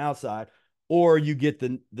up on the outside, or you get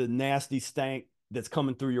the nasty stank that's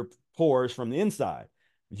coming through your pores from the inside.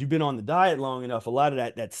 If you've been on the diet long enough, a lot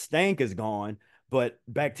of that stank is gone, but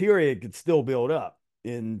bacteria could still build up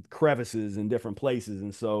in crevices in different places.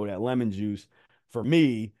 And so that lemon juice for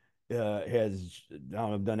me has I don't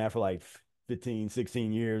know, I've done that for like 15,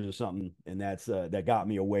 16 years or something. And that got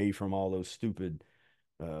me away from all those stupid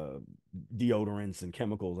uh, deodorants and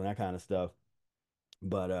chemicals and that kind of stuff.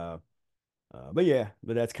 But yeah,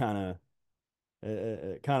 but that's kind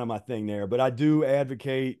of my thing there. But I do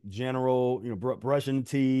advocate general, brushing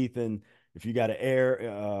teeth, and if you got an air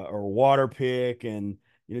or water pick, and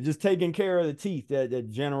just taking care of the teeth, that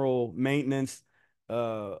general maintenance.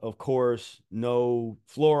 Of course, no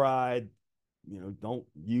fluoride. Don't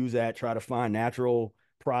use that. Try to find natural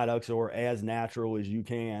products or as natural as you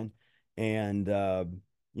can, and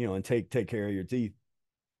and take care of your teeth.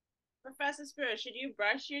 Professor Spira, should you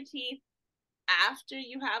brush your teeth after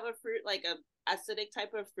you have a fruit, like a acidic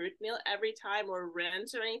type of fruit meal every time, or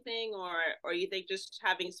rinse or anything, or you think just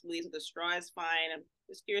having smoothies with a straw is fine? I'm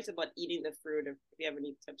just curious about eating the fruit, if you have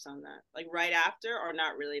any tips on that, like right after, or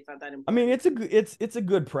not really. It's not that I mean, important. it's a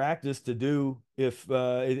good practice to do if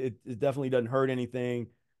it definitely doesn't hurt anything.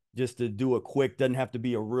 Just to do a quick, doesn't have to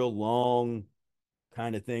be a real long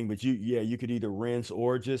kind of thing. But you could either rinse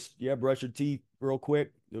or just brush your teeth real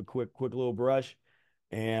quick, do a quick little brush,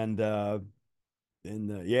 and I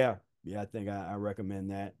think I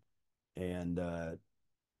recommend that. And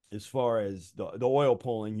as far as the oil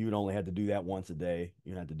pulling, you'd only have to do that once a day.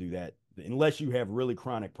 You don't have to do that unless you have really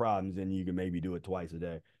chronic problems, then you can maybe do it twice a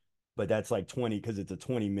day. But that's like 20 because it's a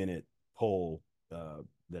 20-minute pull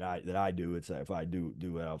that I do. It's if I do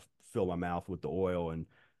it, I'll fill my mouth with the oil and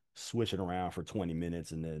swish it around for 20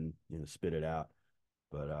 minutes and then spit it out.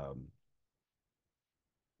 But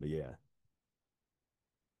but yeah.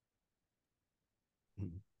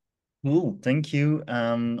 Cool, thank you.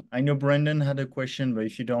 I know Brendan had a question, but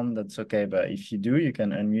if you don't, that's okay. But if you do, you can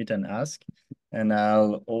unmute and ask. And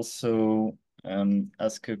I'll also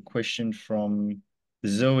ask a question from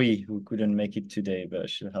Zoe, who couldn't make it today, but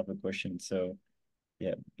she'll have a question. So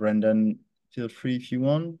yeah, Brendan, feel free if you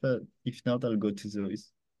want, but if not, I'll go to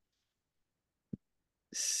Zoe's.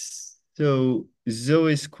 So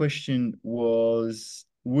Zoe's question was,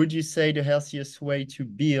 would you say the healthiest way to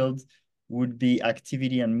build would be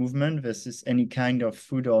activity and movement versus any kind of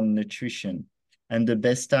food or nutrition? And the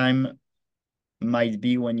best time might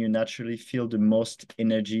be when you naturally feel the most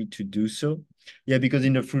energy to do so. Yeah, because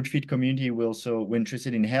in the fruit fit community, we're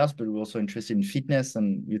interested in health, but we're also interested in fitness.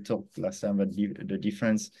 And we talked last time about the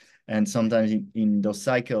difference. And sometimes in those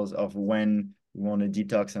cycles of when we want to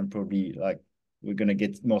detox and probably like we're going to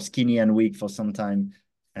get more skinny and weak for some time,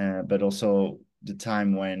 but also the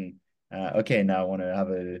time when, okay, now I want to have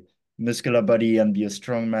a muscular body and be a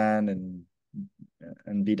strong man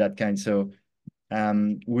and be that kind. So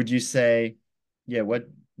would you say, what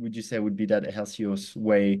would you say would be that healthiest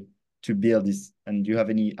way to build this? And do you have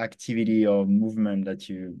any activity or movement that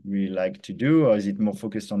you really like to do, or is it more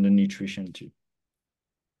focused on the nutrition too?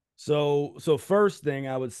 So first thing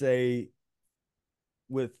I would say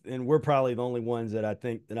and we're probably the only ones that I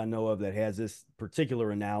think that I know of that has this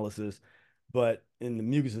particular analysis, but in the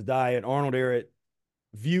mucusless diet, Arnold Ehret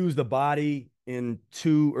views the body in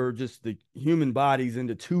two, or just the human bodies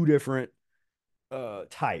into two different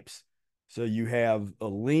types. So you have a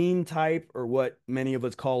lean type, or what many of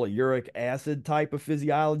us call a uric acid type of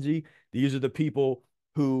physiology. These are the people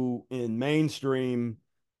who in mainstream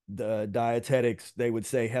the dietetics, they would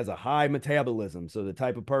say, has a high metabolism. So the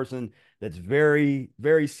type of person that's very,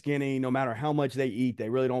 very skinny, no matter how much they eat, they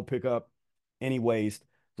really don't pick up any waste.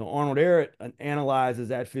 So Arnold Ehret analyzes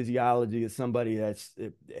that physiology as somebody that's,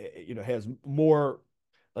 has more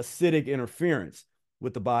acidic interference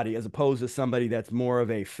with the body, as opposed to somebody that's more of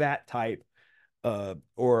a fat type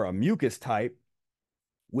or a mucus type,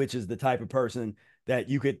 which is the type of person that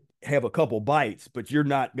you could have a couple bites, but you're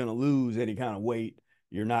not going to lose any kind of weight.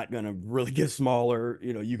 You're not going to really get smaller.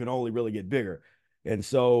 You can only really get bigger. And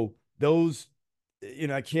so those,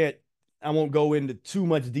 I won't go into too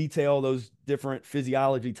much detail, those different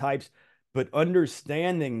physiology types, but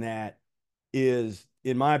understanding that is,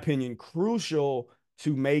 in my opinion, crucial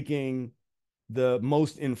to making the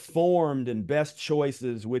most informed and best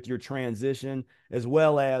choices with your transition, as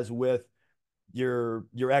well as with your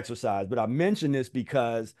exercise. But I mention this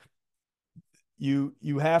because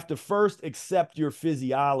you have to first accept your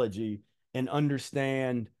physiology and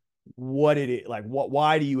understand what it is, like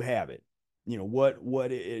why do you have it,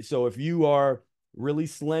 what it is. So if you are really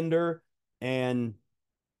slender and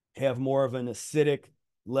have more of an acidic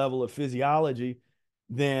level of physiology,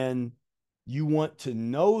 then you want to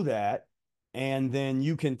know that, and then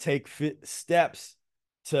you can take steps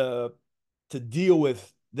to deal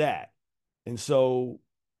with that. And so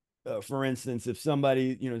for instance, if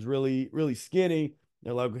somebody is really really skinny,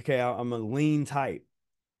 they're like, okay, I'm a lean type,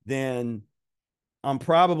 then I'm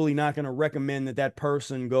probably not going to recommend that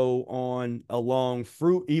person go on a long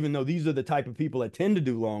fruit, even though these are the type of people that tend to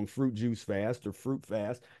do long fruit juice fast or fruit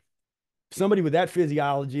fast. Somebody with that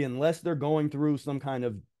physiology, unless they're going through some kind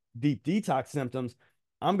of deep detox symptoms,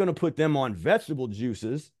 I'm going to put them on vegetable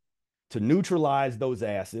juices to neutralize those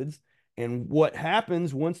acids. And what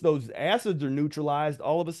happens once those acids are neutralized,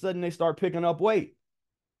 all of a sudden they start picking up weight.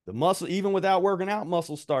 The muscle, even without working out,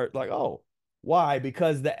 muscles start like, oh, why?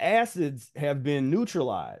 Because the acids have been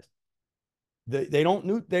neutralized. They don't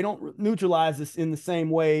neutralize this in the same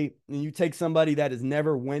way. And you take somebody that has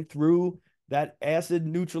never went through that acid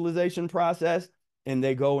neutralization process, and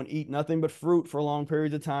they go and eat nothing but fruit for long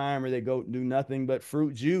periods of time, or they go do nothing but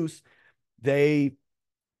fruit juice. They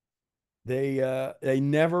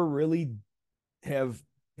never really have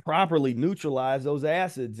properly neutralized those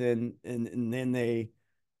acids, and then they,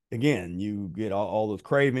 again, you get all those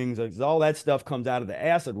cravings. All that stuff comes out of the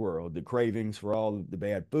acid world, the cravings for all the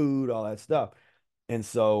bad food, all that stuff. And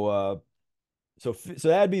so that's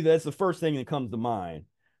the first thing that comes to mind,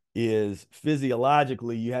 is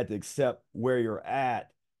physiologically you had to accept where you're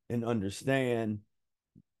at and understand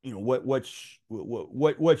what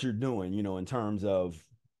you're doing, in terms of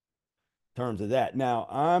that. Now,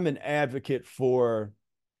 I'm an advocate for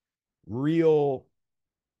real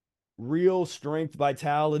strength,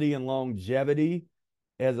 vitality, and longevity,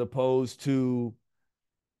 as opposed to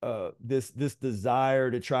this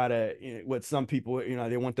desire to try to, what some people,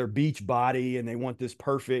 they want their beach body and they want this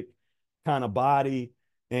perfect kind of body.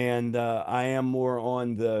 And I am more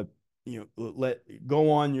on the, let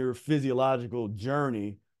go on your physiological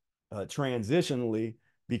journey transitionally,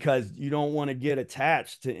 because you don't want to get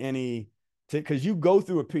attached to any, because you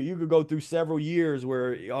could go through several years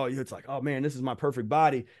where, oh, it's like, oh man, this is my perfect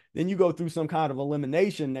body. Then you go through some kind of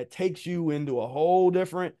elimination that takes you into a whole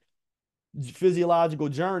different physiological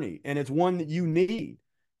journey, and it's one that you need,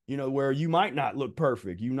 where you might not look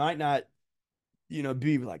perfect, you might not,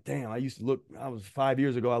 be like, damn, I was 5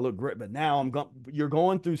 years ago, I looked great, but now you're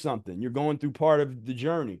going through something, you're going through part of the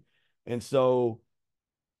journey. And so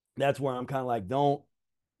that's where I'm kind of like, don't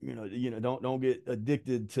get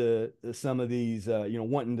addicted to some of these,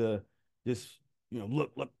 wanting to just,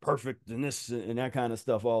 look perfect and this and that kind of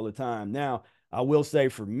stuff all the time. Now, I will say,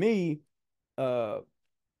 for me,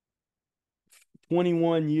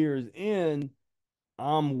 21 years in,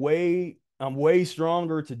 I'm way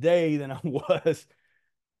stronger today than I was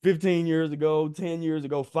 15 years ago, 10 years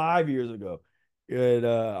ago, 5 years ago. And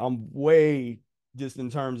I'm way, just in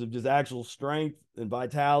terms of just actual strength and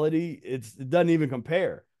vitality, it doesn't even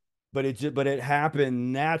compare. But it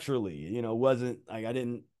happened naturally. It wasn't like I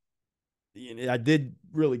did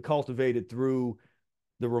really cultivate it through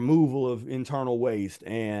the removal of internal waste,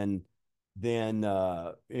 and then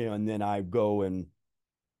and then I go and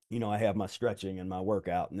I have my stretching and my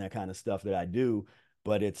workout and that kind of stuff that I do,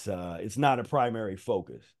 but it's not a primary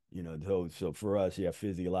focus, so for us, yeah,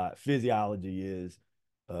 physiology is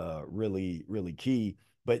really really key.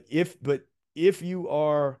 But if you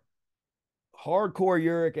are hardcore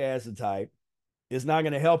uric acid type, it's not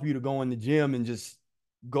going to help you to go in the gym and just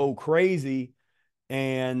go crazy,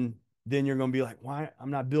 and then you're going to be like, why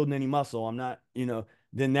I'm not building any muscle, I'm not,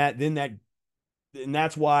 then that and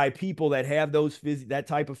that's why people that have that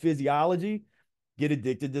type of physiology get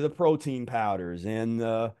addicted to the protein powders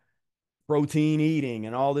and protein eating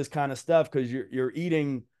and all this kind of stuff, because you're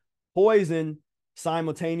eating poison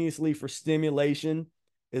simultaneously for stimulation,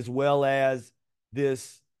 as well as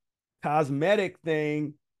this cosmetic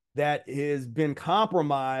thing that has been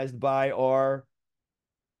compromised by our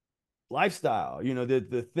lifestyle. You know,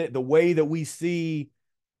 the way that we see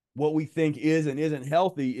what we think is and isn't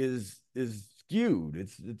healthy is skewed.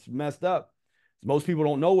 It's messed up. Most people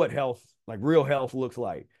don't know what health, like real health, looks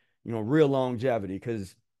like. You know, real longevity,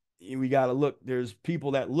 because we got to look. There's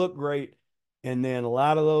people that look great, and then a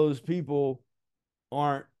lot of those people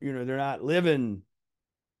aren't. You know, they're not living.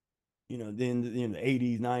 You know, in the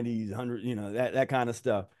 80s, 90s, 100. You know, that kind of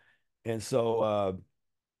stuff. And so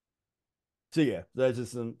yeah, that's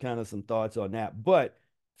just some thoughts on that. But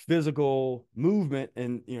physical movement,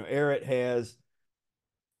 and Eric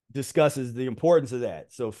discusses the importance of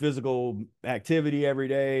that. So physical activity every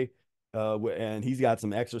day, and he's got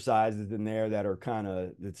some exercises in there that are kind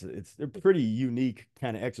of they're pretty unique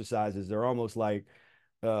kind of exercises. They're almost like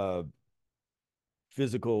uh,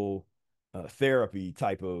 physical therapy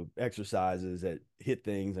type of exercises that hit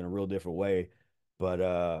things in a real different way. But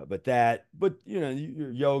your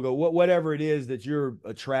yoga, whatever it is that you're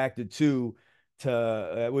attracted to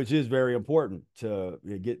which is very important to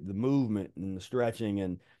get the movement and the stretching.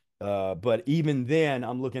 And but even then,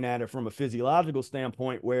 I'm looking at it from a physiological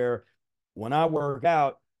standpoint, where when I work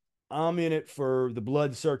out, I'm in it for the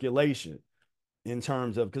blood circulation, in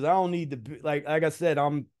terms of, because I don't need to, like I said,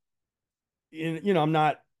 I'm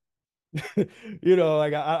not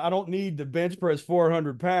like I don't need to bench press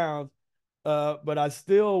 400 pounds. But I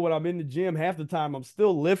still, when I'm in the gym, half the time I'm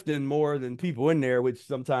still lifting more than people in there, which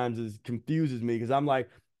sometimes confuses me, because I'm like,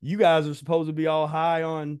 you guys are supposed to be all high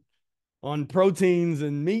on proteins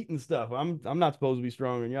and meat and stuff. I'm not supposed to be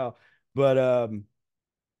stronger than y'all. But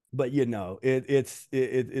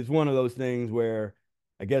it's one of those things where,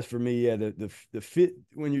 I guess for me, yeah, the fit,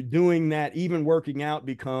 when you're doing that, even working out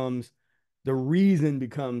becomes, the reason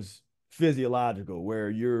becomes physiological, where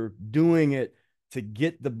you're doing it to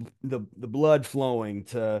get the blood flowing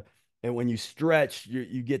and when you stretch,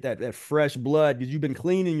 you get that fresh blood, because you've been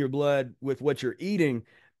cleaning your blood with what you're eating.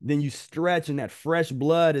 Then you stretch, and that fresh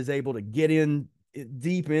blood is able to get in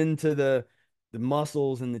deep into the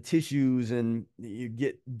muscles and the tissues, and you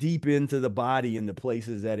get deep into the body in the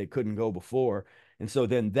places that it couldn't go before. And so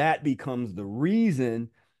then that becomes the reason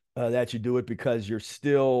that you do it, because you're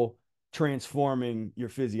still transforming your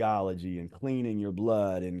physiology and cleaning your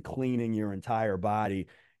blood and cleaning your entire body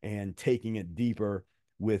and taking it deeper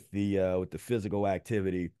with the physical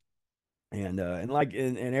activity. And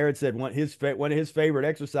Eric said, one of his favorite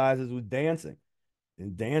exercises was dancing,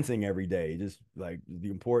 and dancing every day, just like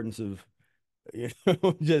the importance of,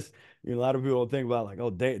 just, a lot of people don't think about, like,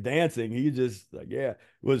 oh, dancing. He just, like, yeah, it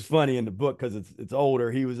was funny in the book, because it's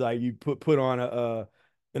older. He was like, you put on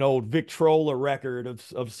an old Victrola record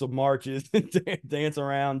of some marches and dance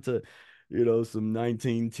around to, some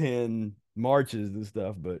 1910 marches and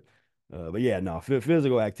stuff. But yeah, no,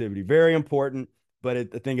 physical activity, very important. But I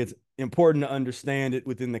think it's important to understand it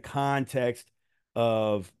within the context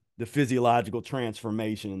of the physiological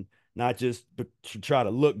transformation, not just to try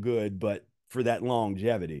to look good, but for that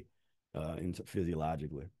longevity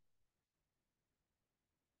physiologically.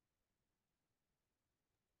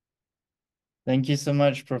 Thank you so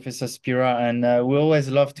much, Professor Spira. And we always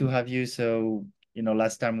love to have you. So,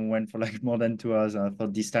 last time we went for like more than 2 hours. And I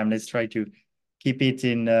thought this time let's try to keep it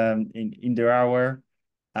in the hour.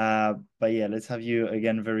 But yeah, let's have you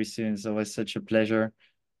again very soon. It's always such a pleasure.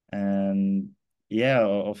 And yeah,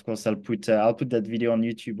 of course, I'll put that video on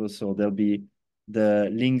YouTube also. There'll be the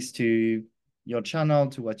links to your channel,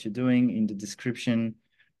 to what you're doing, in the description.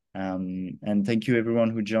 And thank you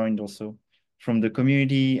everyone who joined also from the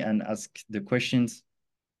community and asked the questions.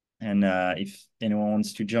 And if anyone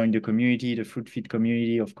wants to join the community, the Fruit Fit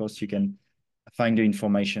community, of course, you can find the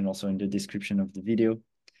information also in the description of the video.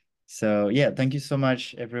 So yeah, thank you so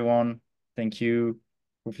much, everyone. Thank you,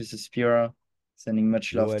 Professor Spira. Sending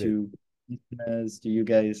much love to listeners, to you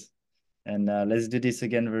guys. And let's do this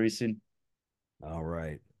again very soon. All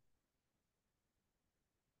right.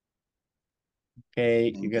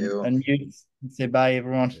 Okay, you can unmute and say bye,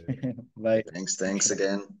 everyone. Yeah. Bye. Thanks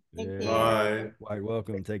again. Yeah. Bye. Quite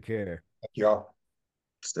welcome. Take care. Thank you all.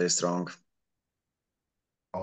 Stay strong.